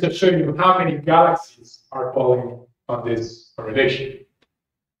now here to show you how many galaxies are falling on this correlation.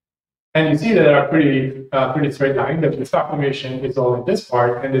 And you see that they are pretty straight line, that the star formation is all in this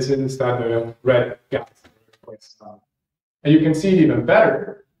part, and this is instead the red galaxy. And you can see it even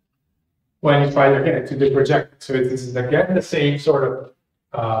better when you try again to project. So this is again the same sort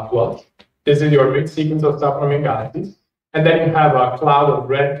of plot. This is your main sequence of star-forming galaxies. And then you have a cloud of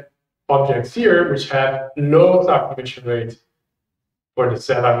red objects here, which have low star formation rate for the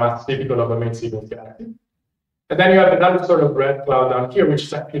stellar mass typical of a main sequence galaxy. And then you have another sort of red cloud down here, which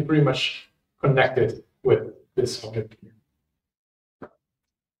is actually pretty much connected with this object here.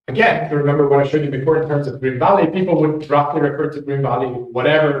 Again, if you remember what I showed you before in terms of Green Valley, people would roughly refer to Green Valley,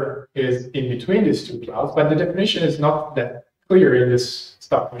 whatever is in between these two clouds, but the definition is not that clear in this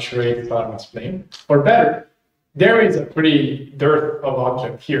star formation rate stellar mass plane. Or better, there is a pretty dearth of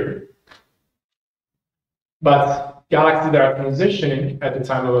object here. But galaxies that are transitioning at the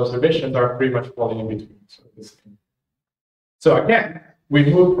time of observations are pretty much falling in between. So again, we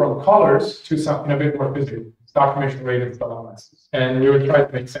move from colors to something a bit more physical, star formation rate and stellar masses. And we will try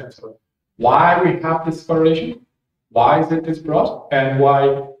to make sense of why we have this correlation, why is it this broad, and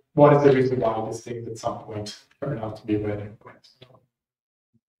what is the reason why these things at some point turn out to be red and white.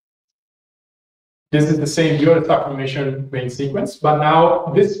 This is the same view of the star formation main sequence, but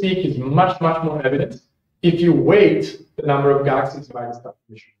now this peak is much, much more evident if you weight the number of galaxies by the star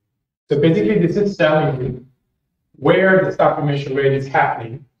formation. So basically, this is telling you where the star formation rate is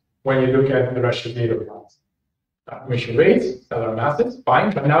happening when you look at the redshift data of galaxies. Star formation rates, stellar masses,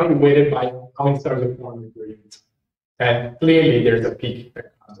 fine, but now you weight it by how many stars are formed per unit. And clearly, there's a peak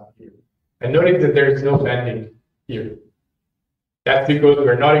that comes up here. And notice that there's no bending here. That's because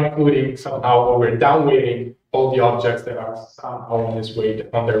we're not including somehow, or we're downweighting all the objects that are somehow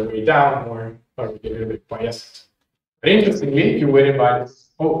on their way down, or a little bit quiescent. But interestingly, if you weight it by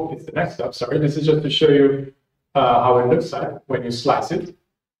this, oh, it's the next step, sorry. This is just to show you how it looks like when you slice it.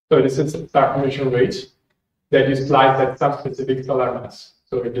 So this is the star formation rate that you slice at some specific stellar mass.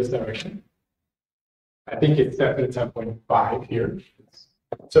 So in this direction. I think it's definitely 10.5 here.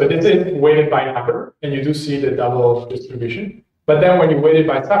 So this is weighted by number, and you do see the double distribution. But then when you weight it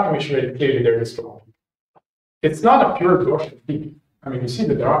by star formation rate, clearly there is strong. It's not a pure Gaussian peak. I mean, you see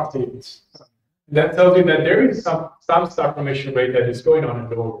that there are states. That tells you that there is some star formation rate that is going on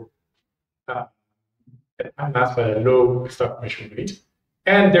at lower mass, but a low star formation rate.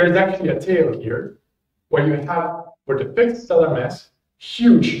 And there's actually a tail here where you have, for the fixed stellar mass,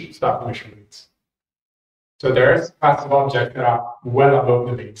 huge star formation rates. So there's passive objects that are well above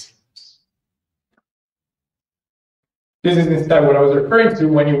the main sequence. This is instead what I was referring to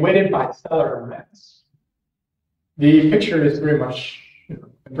when you weight it by stellar mass. The picture is pretty much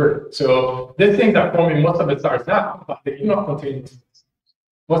inverted. So these things are forming most of the stars now, but they do not contain these things.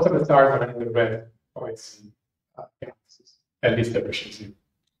 Most of the stars are in the red galaxies, at least the version 2.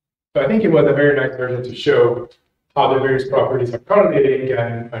 So I think it was a very nice version to show how the various properties are correlating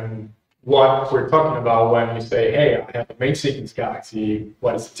and what we're talking about when we say, hey, I have a main sequence galaxy,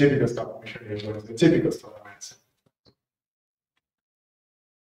 what is the typical star formation rate, what is the typical stellar mass?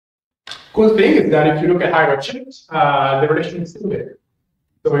 Cool thing is that if you look at high redshift, the relation is still there.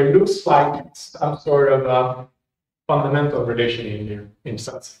 So it looks like some sort of fundamental relation in here, in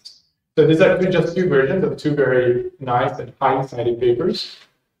some sense. So these are just two versions of two very nice and highly cited papers.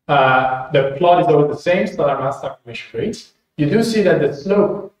 The plot is always the same, stellar mass star formation rates. You do see that the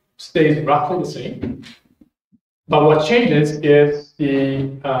slope stays roughly the same, but what changes is the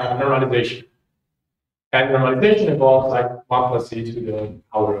normalization. And normalization involves like 1 plus c to the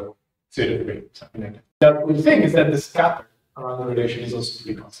power of c to the 3, something like that. The thing is that the scatter around the relation is also to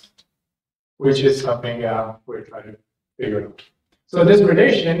be constant, which is something we're trying to figure out. So this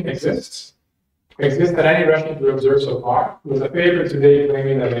relation exists at any redshift we observed so far. There was a paper today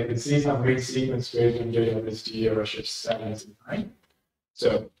claiming that they could see some great sequence rates in JWST or redshift 7 and 9.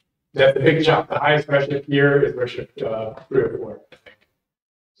 So that's the big jump. The highest redshift here is redshift 3 or 4, I think.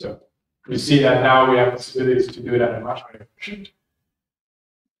 So we see that now we have possibilities to do it at a much higher redshift.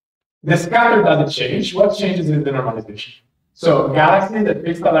 The scatter doesn't change. What changes is the normalization. So galaxies at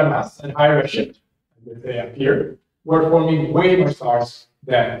big stellar mass and high redshift, as they appear, were forming way more stars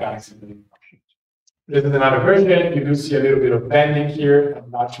than galaxies in redshift. This is another version. You do see a little bit of bending here at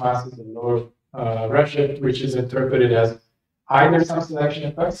large masses and lower redshift, which is interpreted as either some selection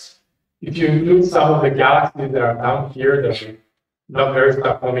effects. If you include some of the galaxies that are down here that are not very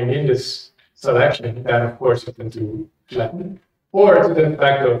star forming in this selection, then of course you tend to flatten, or to the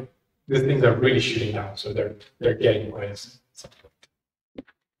effect of these things are really shooting down, so they're getting quiescent.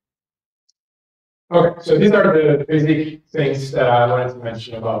 Okay, so these are the basic things that I wanted to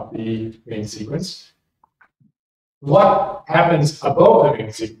mention about the main sequence. What happens above the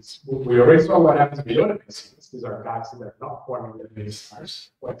main sequence? We already saw what happens below the main sequence. These are galaxies that are not forming the main stars.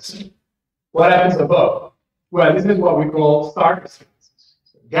 What happens above? Well, this is what we call star sequences.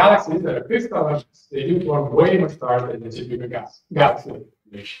 So galaxies that are big stars, they do form way more stars than the typical galaxy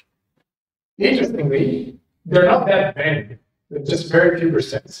formation. Interestingly, they're not that many. They're just very few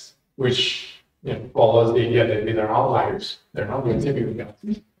percents, which follows the idea that these are outliers. They're not the typical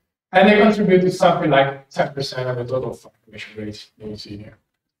galaxies. And they contribute to something like 10% of the total formation rate you see here.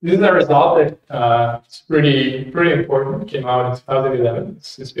 This is a result that is pretty important. It came out in 2011.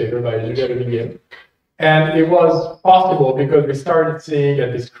 It's this paper by Julia. And it was possible because we started seeing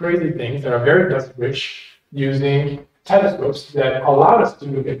these crazy things that are very dust rich using telescopes that allowed us to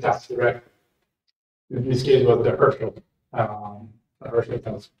look at dust directly. In this case, was the Herschel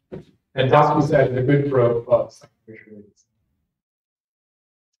telescope. And dust, we said, is a good probe of star formation rates.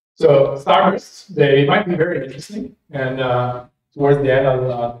 So starbursts, they might be very interesting, and towards the end,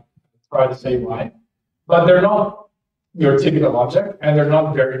 I'll try to say why. But they're not your typical object, and they're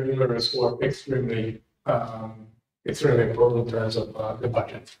not very numerous or extremely important in terms of the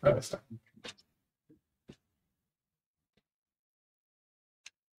budget of the stuff.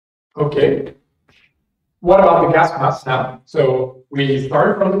 Okay. What about the gas mass now? So we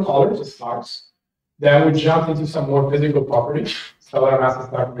started from the colors, the stars. Then we jumped into some more physical properties, stellar mass and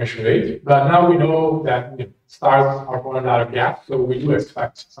star formation rate. But now we know that stars are born out of gas, so we do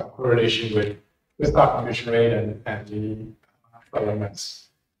expect some correlation with the star formation rate and the stellar mass.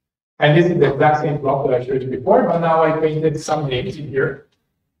 And this is the exact same plot that I showed you before, but now I painted some names in here.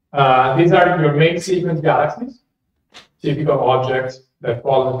 These are your main sequence galaxies, typical objects that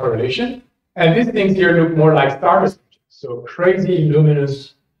fall in correlation. And these things here look more like stars, so crazy,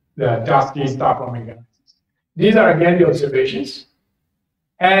 luminous, dusty, star-forming galaxies. These are, again, the observations.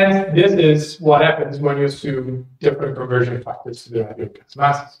 And this is what happens when you assume different conversion factors to the ideal gas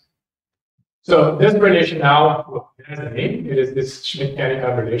masses. So this relation now, well, it has a name. It is this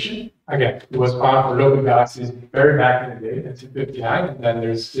Schmidt-Kennicutt relation. Again, it was found for local galaxies very back in the day, 1959. And then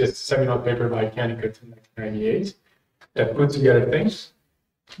there's this seminal paper by Kennicutt in 1998 that put together things.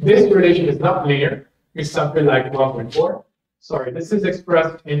 This relation is not linear. It's something like 1.4. Sorry, this is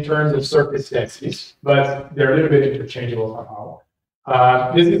expressed in terms of surface densities, but they're a little bit interchangeable somehow.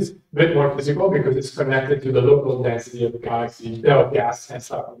 This is a bit more physical because it's connected to the local density of the galaxy, of gas and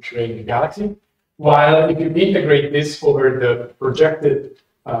stuff in the galaxy. While if you integrate this over the projected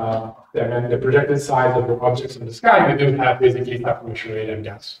size of the objects in the sky, you do have basically stuff formation rate and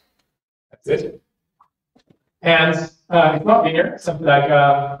gas. That's it. And it's not linear, something like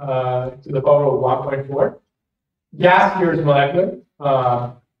to the power of 1.4. Gas here is molecular.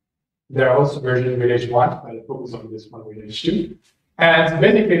 There are also versions with H1, but I'll focus on this one with H2. And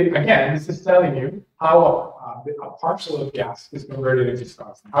basically, again, this is telling you how a parcel of gas is converted into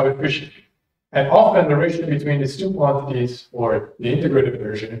stars, how efficiently. And often the ratio between these two quantities, or the integrated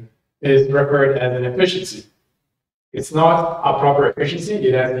version, is referred as an efficiency. It's not a proper efficiency.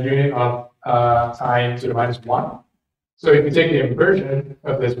 It has a unit of 10 to the minus 1. So if you take the inversion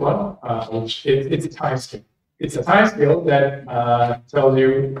of this one, which it's a time scale. It's a time scale that tells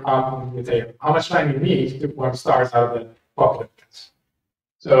you let's say, how much time you need to form stars out of the pocket of gas.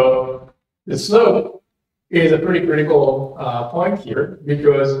 So the slope is a pretty critical point here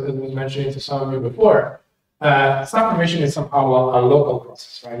because, as I was mentioning to some of you before, star formation is somehow a local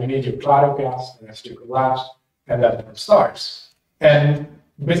process, right? You need your cloud of gas that has to collapse and that forms stars. And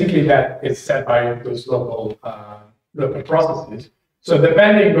basically that is set by those local processes. So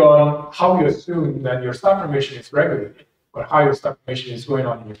depending on how you assume that your star formation is regulated, or how your star formation is going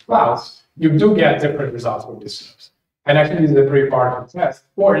on in your clouds, you do get different results with these slopes. And actually, this is a pretty powerful test.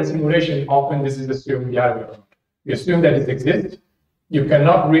 Or in simulation, often this is assumed the other way around. You assume that it exists. You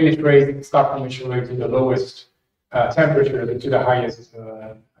cannot really trace star formation rate to the lowest temperature to the highest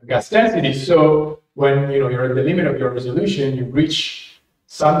gas density. So when you're at the limit of your resolution, you reach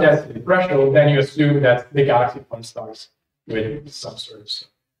some density threshold, then you assume that the galaxy forms stars with some sort of stuff.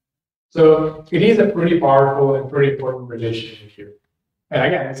 So it is a pretty powerful and pretty important relationship here. And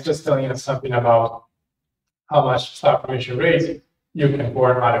again, it's just telling us something about how much star formation rate you can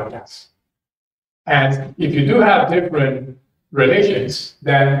form out of gas. And if you do have different relations,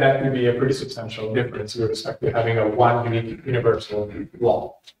 then that could be a pretty substantial difference with respect to having a one unique universal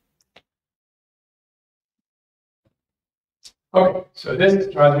law. Okay, so this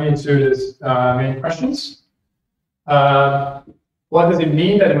drives me into this main questions. What does it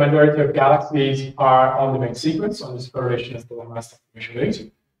mean that the majority of galaxies are on the main sequence, on this correlation as the mass formation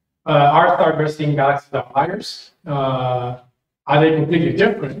rate? Are star-bursting galaxies outliers? Are they completely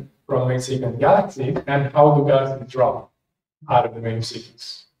different from main sequence galaxies? And how do galaxies drop out of the main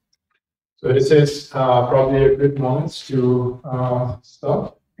sequence? So this is probably a good moment to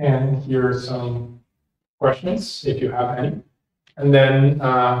stop and hear some questions, if you have any. And then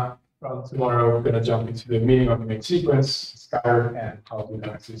from tomorrow, we're going to jump into the meaning of the main sequence, scatter, and how do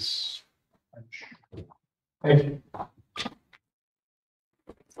galaxies branch. Thank you.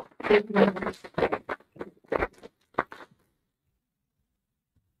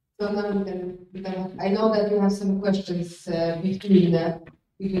 So now I know that you have some questions between the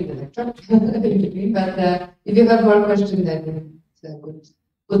lecture, in between, but if you have more questions, then it's a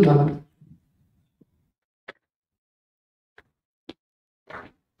good moment.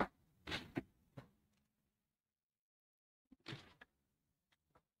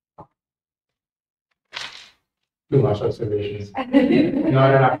 too much observations,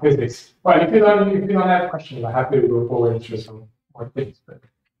 not enough physics. But if you don't have questions, I'm happy to go forward to some more things. But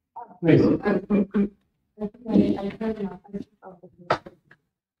please.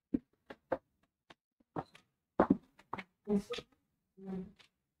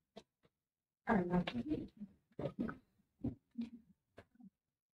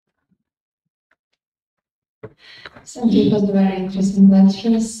 Thank you for the very interesting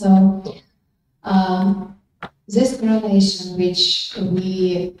lecture. So, this correlation which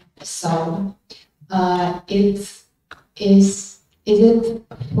we saw, is it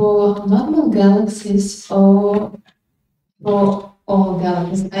for normal galaxies or for all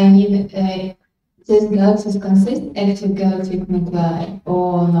galaxies? I mean, these galaxies consist active galactic nuclei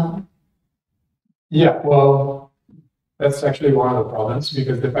or no? Yeah, well, that's actually one of the problems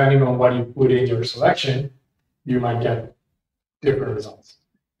because depending on what you put in your selection, you might get different results.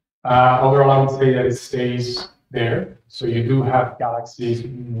 Overall, I would say that it stays there. So you do have galaxies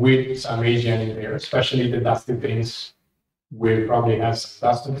with some AGN in there, especially the dusty things will probably have some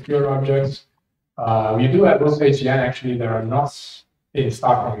dust obscure objects. You do have those AGN actually that are not in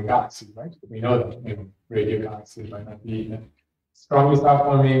star-forming galaxies, right? We know that radio galaxies might not be strongly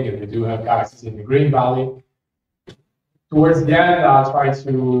star-forming, and they do have galaxies in the Green Valley. Towards the end, I'll try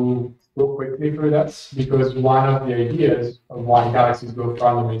to go quickly through that because one of the ideas of why galaxies go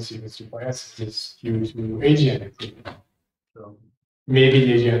from the main sequence to quiescence is due to AGN activity. So maybe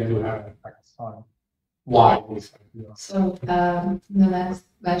the AGN do have an effect on why this happens. So the next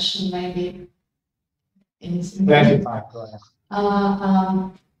question maybe is Plenty of time, go ahead.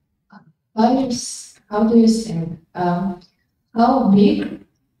 how do you think how big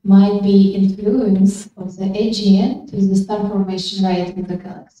might be influence of the AGN to the star formation rate in the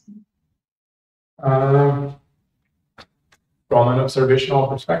galaxy? From an observational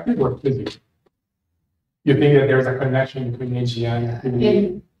perspective or physics? You think that there's a connection between AGN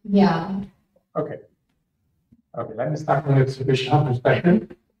and Yeah. Okay. Okay, let me start from the observational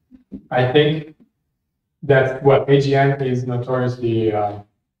perspective. I think that AGN is notoriously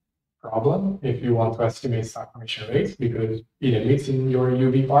problem if you want to estimate star formation rates because it emits in your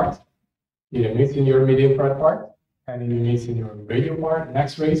UV part, it emits in your mid infrared part, and it emits in your radio part and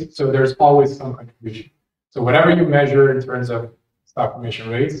X-rays. So there's always some contribution. So whatever you measure in terms of star formation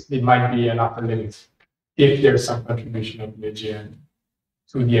rates, it might be an upper limit if there's some contribution of the AGN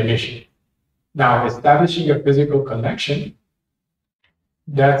to the emission. Now, establishing a physical connection,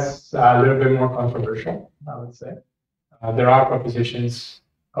 that's a little bit more controversial, I would say. There are propositions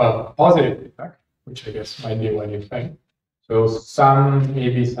of positive effect, which I guess might be what you think. So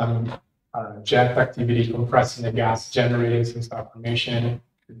maybe some jet activity compressing the gas, generating some star formation,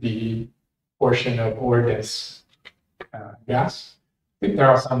 the portion of ore dense gas. I think there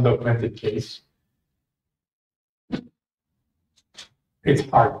are some documented cases. It's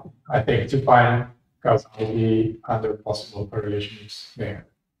hard, I think, to find causality under possible correlations there.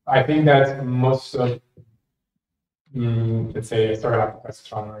 I think that most of let's say, astrogalactic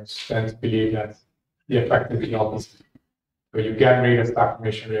astronomers tend to believe that the effect is the opposite. So you get rid of star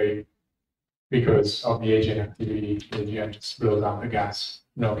formation rate because of the AGN activity. The AGN just blows out the gas,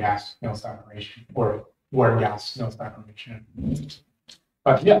 no star formation, or warm gas, no star formation.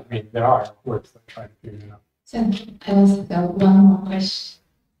 But yeah, I mean, there are works that try to figure it out. So I also got one more question.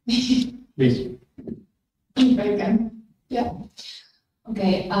 Please. If I can. Yeah.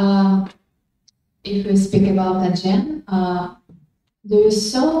 Okay. If we speak about AGN, do you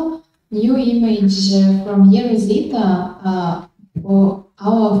saw new image from Year Zeta for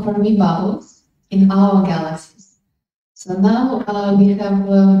our Fermi bubbles in our galaxies? So now we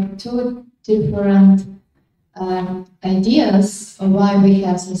have two different ideas of why we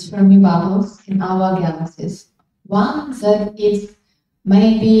have these Fermi bubbles in our galaxies. One, that it's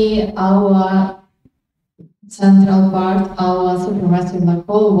maybe our central part, our supermassive black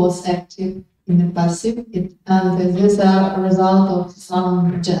hole was active in the passive, and this is a result of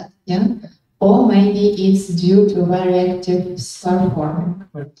some jet, yeah? Or maybe it's due to very active star forming.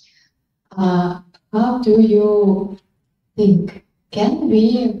 How do you think? Can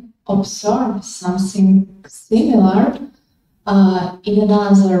we observe something similar in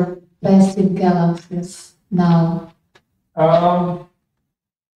another passive galaxies now?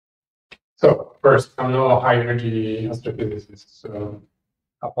 So first, I'm not a high energy astrophysicist, so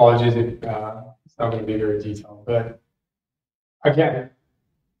apologies if it's not going to be very detailed. But again,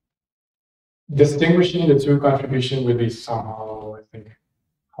 distinguishing the two contributions would be somehow, I think,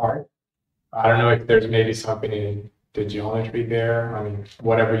 hard. I don't know if there's maybe something in the geometry there. I mean,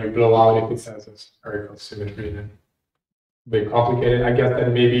 whatever you blow out, if it has a spherical symmetry, then a bit complicated. I guess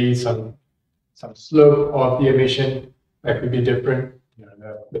that maybe some some slope of the emission that could be different,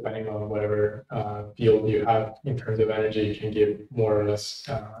 depending on whatever field you have in terms of energy. You can give more or less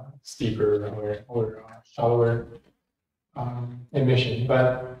steeper or shallower emission.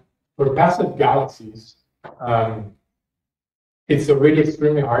 But for passive galaxies, it's already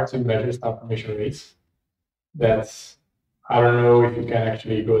extremely hard to measure star formation rates. That's, I don't know if you can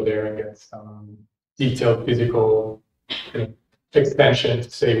actually go there and get some detailed physical extension to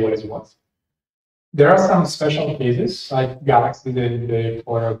say what is what. There are some special cases, like galaxies in the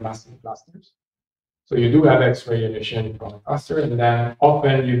form of massive clusters. So you do have X-ray emission from a cluster, and then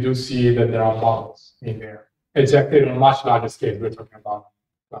often you do see that there are bubbles in there. Ejected on a much larger scale. We're talking about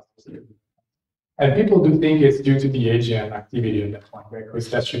clusters. And people do think it's due to the AGN activity at that point, right? Because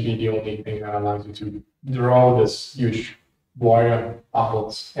that should be the only thing that allows you to draw this huge buoyant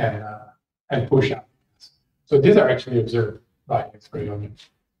bubbles and push out. So these are actually observed by X-ray objects.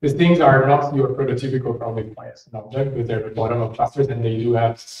 These things are not your prototypical probably quiescent object, because they're at the bottom of clusters and they do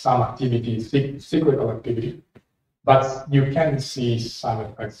have some activity, cyclical activity. But you can see some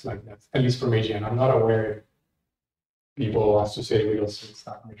effects like that, at least from AGN. I'm not aware if people associate with those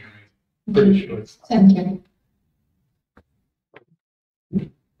star formation rates. Pretty sure it's not. Thank you.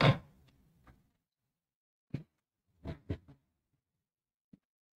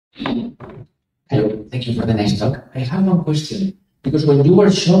 Hello, thank you for the nice talk. I have one question. Because when you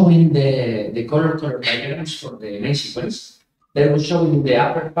were showing the color diagrams for the main sequence, there was showing the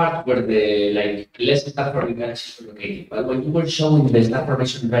upper part where the less star forming galaxies were located. But when you were showing the star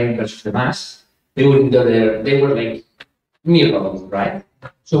formation rate versus the mass, they were like mirrors, right?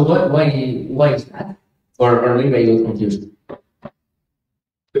 So why is that? Or maybe I got confused.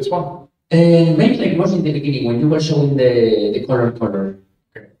 This one? Maybe like was in the beginning when you were showing the color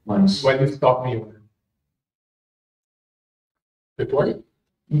ones. When you stop me. Before?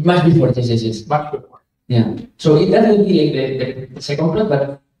 Much before, yes. Much before. Yeah. So that would be like the second plot,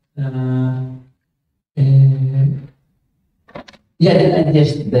 but yeah,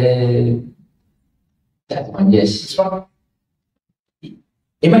 yes, that one, yes. This one?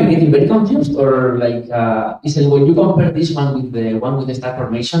 Am I getting very confused, or like is it when you compare this one with the one with the star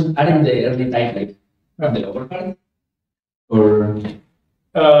formation, aren't the early type like the lower part? Or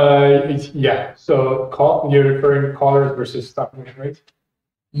yeah. So you're referring to colors versus star formation rate?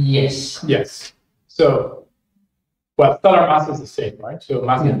 Yes. Yes. So, well, stellar mass is the same, right? So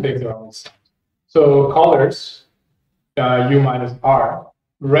massive things are all the same. So colors, U minus R,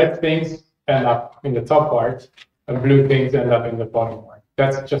 red things end up in the top part, and blue things end up in the bottom part.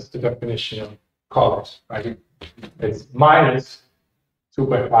 That's just the definition of colors, right? It's minus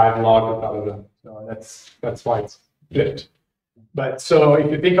 2.5 log of blah, blah, blah. So that's why it's flipped. But so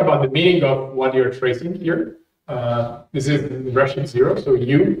if you think about the meaning of what you're tracing here, this is redshift 0. So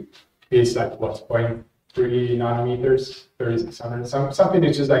U is like what, 0.3 nanometers, 3600, something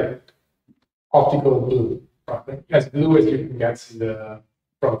which is like optical blue, roughly. As blue as you can get from the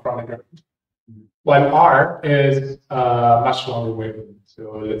ground. While R is much longer wavelength.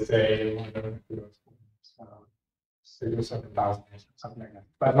 So let's say 7,000 something like that,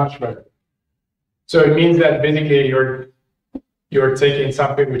 but much better. So it means that basically you're taking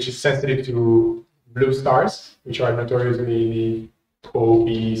something which is sensitive to blue stars, which are notoriously the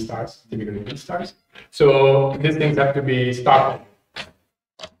OB stars, typically B stars. So these things have to be star forming.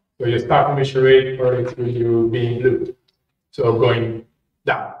 So your star formation rate correlates with you being blue, so going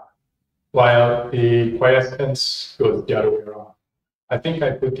down, while the quiescence goes the other way around. I think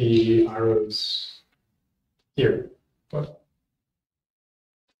I put the arrows here.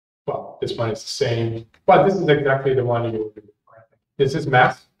 Well, this one is the same, but this is exactly the one you. This is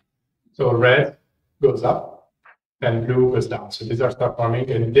mass, so red goes up and blue goes down. So these are star forming,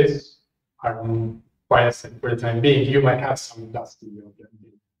 and this are quiescent for the time being. You might have some dusty,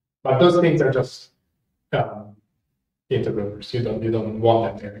 but those things are just intergruppers. You don't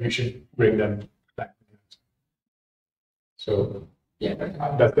want them there. You should bring them back. So yeah,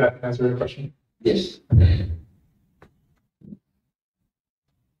 does that answer your question? Yes.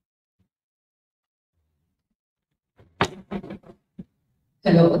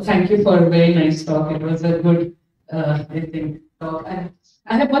 Hello, thank you for a very nice talk. It was a good, I think, talk.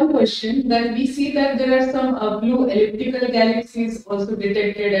 I have one question. That we see that there are some blue elliptical galaxies also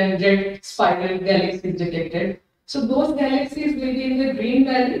detected and red spiral galaxies detected. So those galaxies will be in the green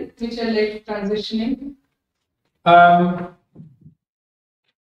valley, which are like transitioning.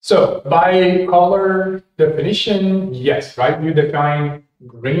 So by color definition, yes, right? You define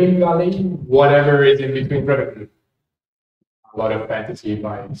green valley, whatever is in between red and blue. A lot of fantasy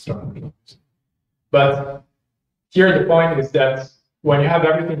by astronomers. But here the point is that when you have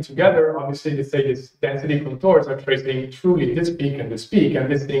everything together, obviously they say these density contours are tracing truly this peak, and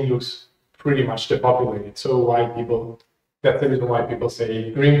this thing looks pretty much depopulated. So why people, that's the reason why people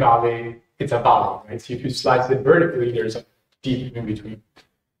say Green Valley, it's a valley, right? So if you slice it vertically, there's a deep in between.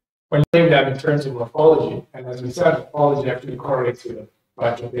 When you think that in terms of morphology, and as we said, morphology actually correlates with a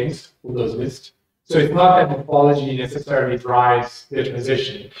bunch of things, who those list. So it's not that morphology necessarily drives the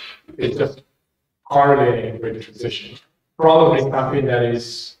transition, it's just correlating with the transition. Probably something that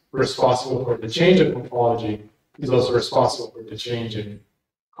is responsible for the change of morphology is also responsible for the change in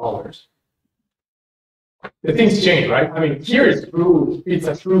colors. The things change, right? I mean, here it's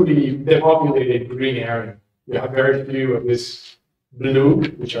a truly depopulated green area. You have very few of this blue,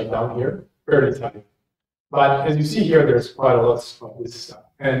 which are down here, very tiny. But as you see here, there's quite a lot of this stuff.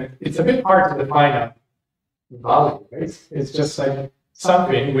 And it's a bit hard to define a valley, right? It's just like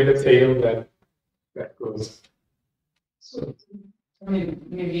something with a tail that goes. So, I mean,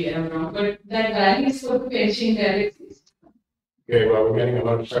 maybe I'm wrong, but that valley is for quenching galaxies. Okay, well, we're getting a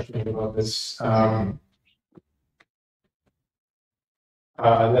lot of questions about this.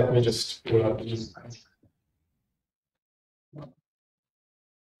 Let me just pull up these.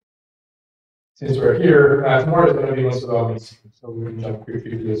 Since we're here, tomorrow is going to be most about this, so we can jump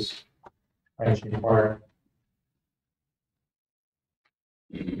quickly to this quenching part.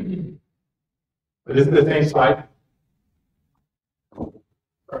 But this is the same slide.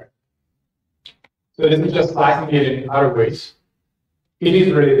 So this is just slicing it in other ways. It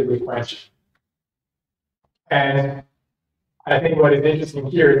is related with quenching. And I think what is interesting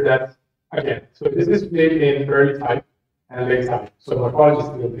here is that, again, so this is split in early type and late type. So morphology is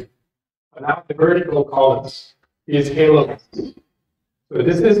still there. But now the vertical columns is halo. So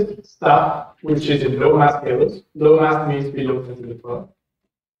this is stuff which is in low mass halos. Low mass means below 10 to the 12.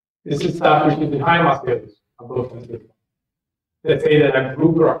 This is stuff which is in high mass halos, above 10 to the 12. Let's say that a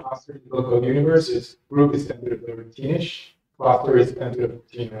group or a cluster in the local universe is group is 10 to the 13-ish, cluster is 10 to the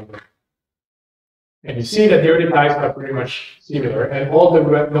 14 number. And you see that the early types are pretty much similar, and all the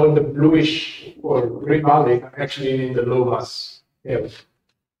red, no, the bluish or green valleys are actually in the low mass halos.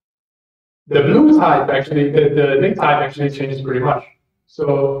 The blue type actually, the link type actually changes pretty much.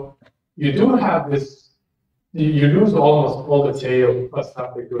 So you do have this, you lose almost all the tail of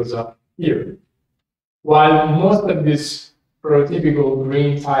stuff that goes up here. While most of this prototypical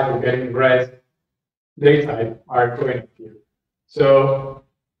green type or getting red late type are going up here. So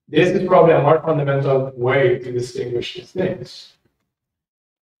this is probably a more fundamental way to distinguish these things.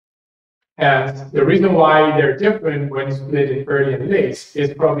 And the reason why they're different when split in early and late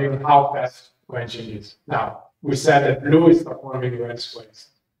is probably on how fast quenching is. Now, we said that blue is performing red swings.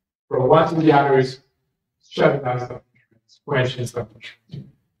 From one to the other is shutting down stuff, quenching stuff.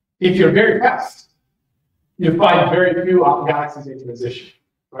 If you're very fast, you find very few galaxies in transition,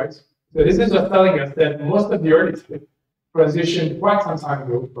 right? So this is just telling us that most of the early type transitioned quite some time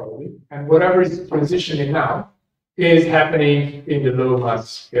ago, probably, and whatever is transitioning now is happening in the low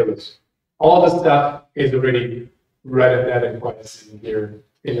mass halos. All the stuff is already red and dead and quiescent here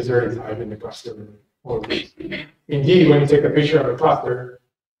in this early type in the cluster orbit. Indeed, when you take a picture of a cluster,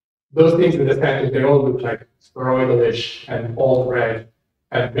 those things in the center, they all look like spheroidal-ish and all red,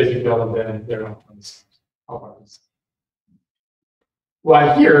 and basically all of them, they're not on this.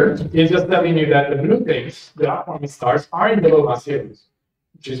 While here, it's just telling you that the blue things, the upcoming stars, are in the low mass halos,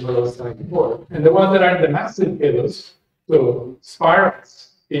 which is what I was telling before. And the ones that are in the massive halos, so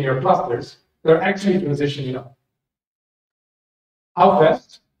spirals in your clusters, they're actually transitioning up. How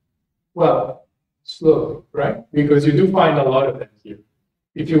fast? Well, slowly, right? Because you do find a lot of them here.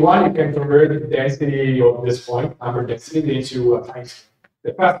 If you want, you can convert the density of this point, number density, into a time scale.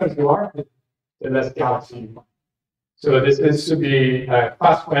 The faster you are, the less galaxy you find. So this is to be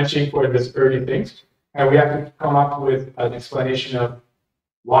fast quenching for these early things. And we have to come up with an explanation of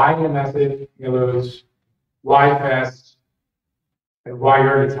why the massive halos, why fast, and why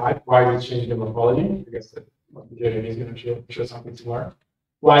early type, why we change the morphology. I guess that Jeremy is going to show something tomorrow.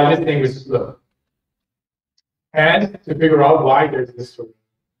 Why this thing is slow. And to figure out why there's this sort of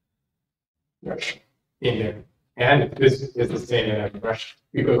rush in there. And this is the same in a rush,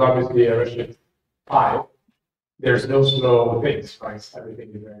 because obviously a redshift 5, there's no slow things, right? Everything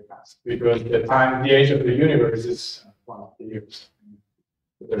is very fast. Because the age of the universe is 1,000 years.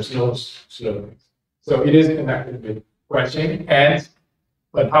 There's no slow things. So it is connected with quenching,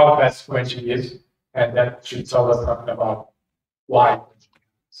 but how fast quenching is, and that should tell us something about why quenching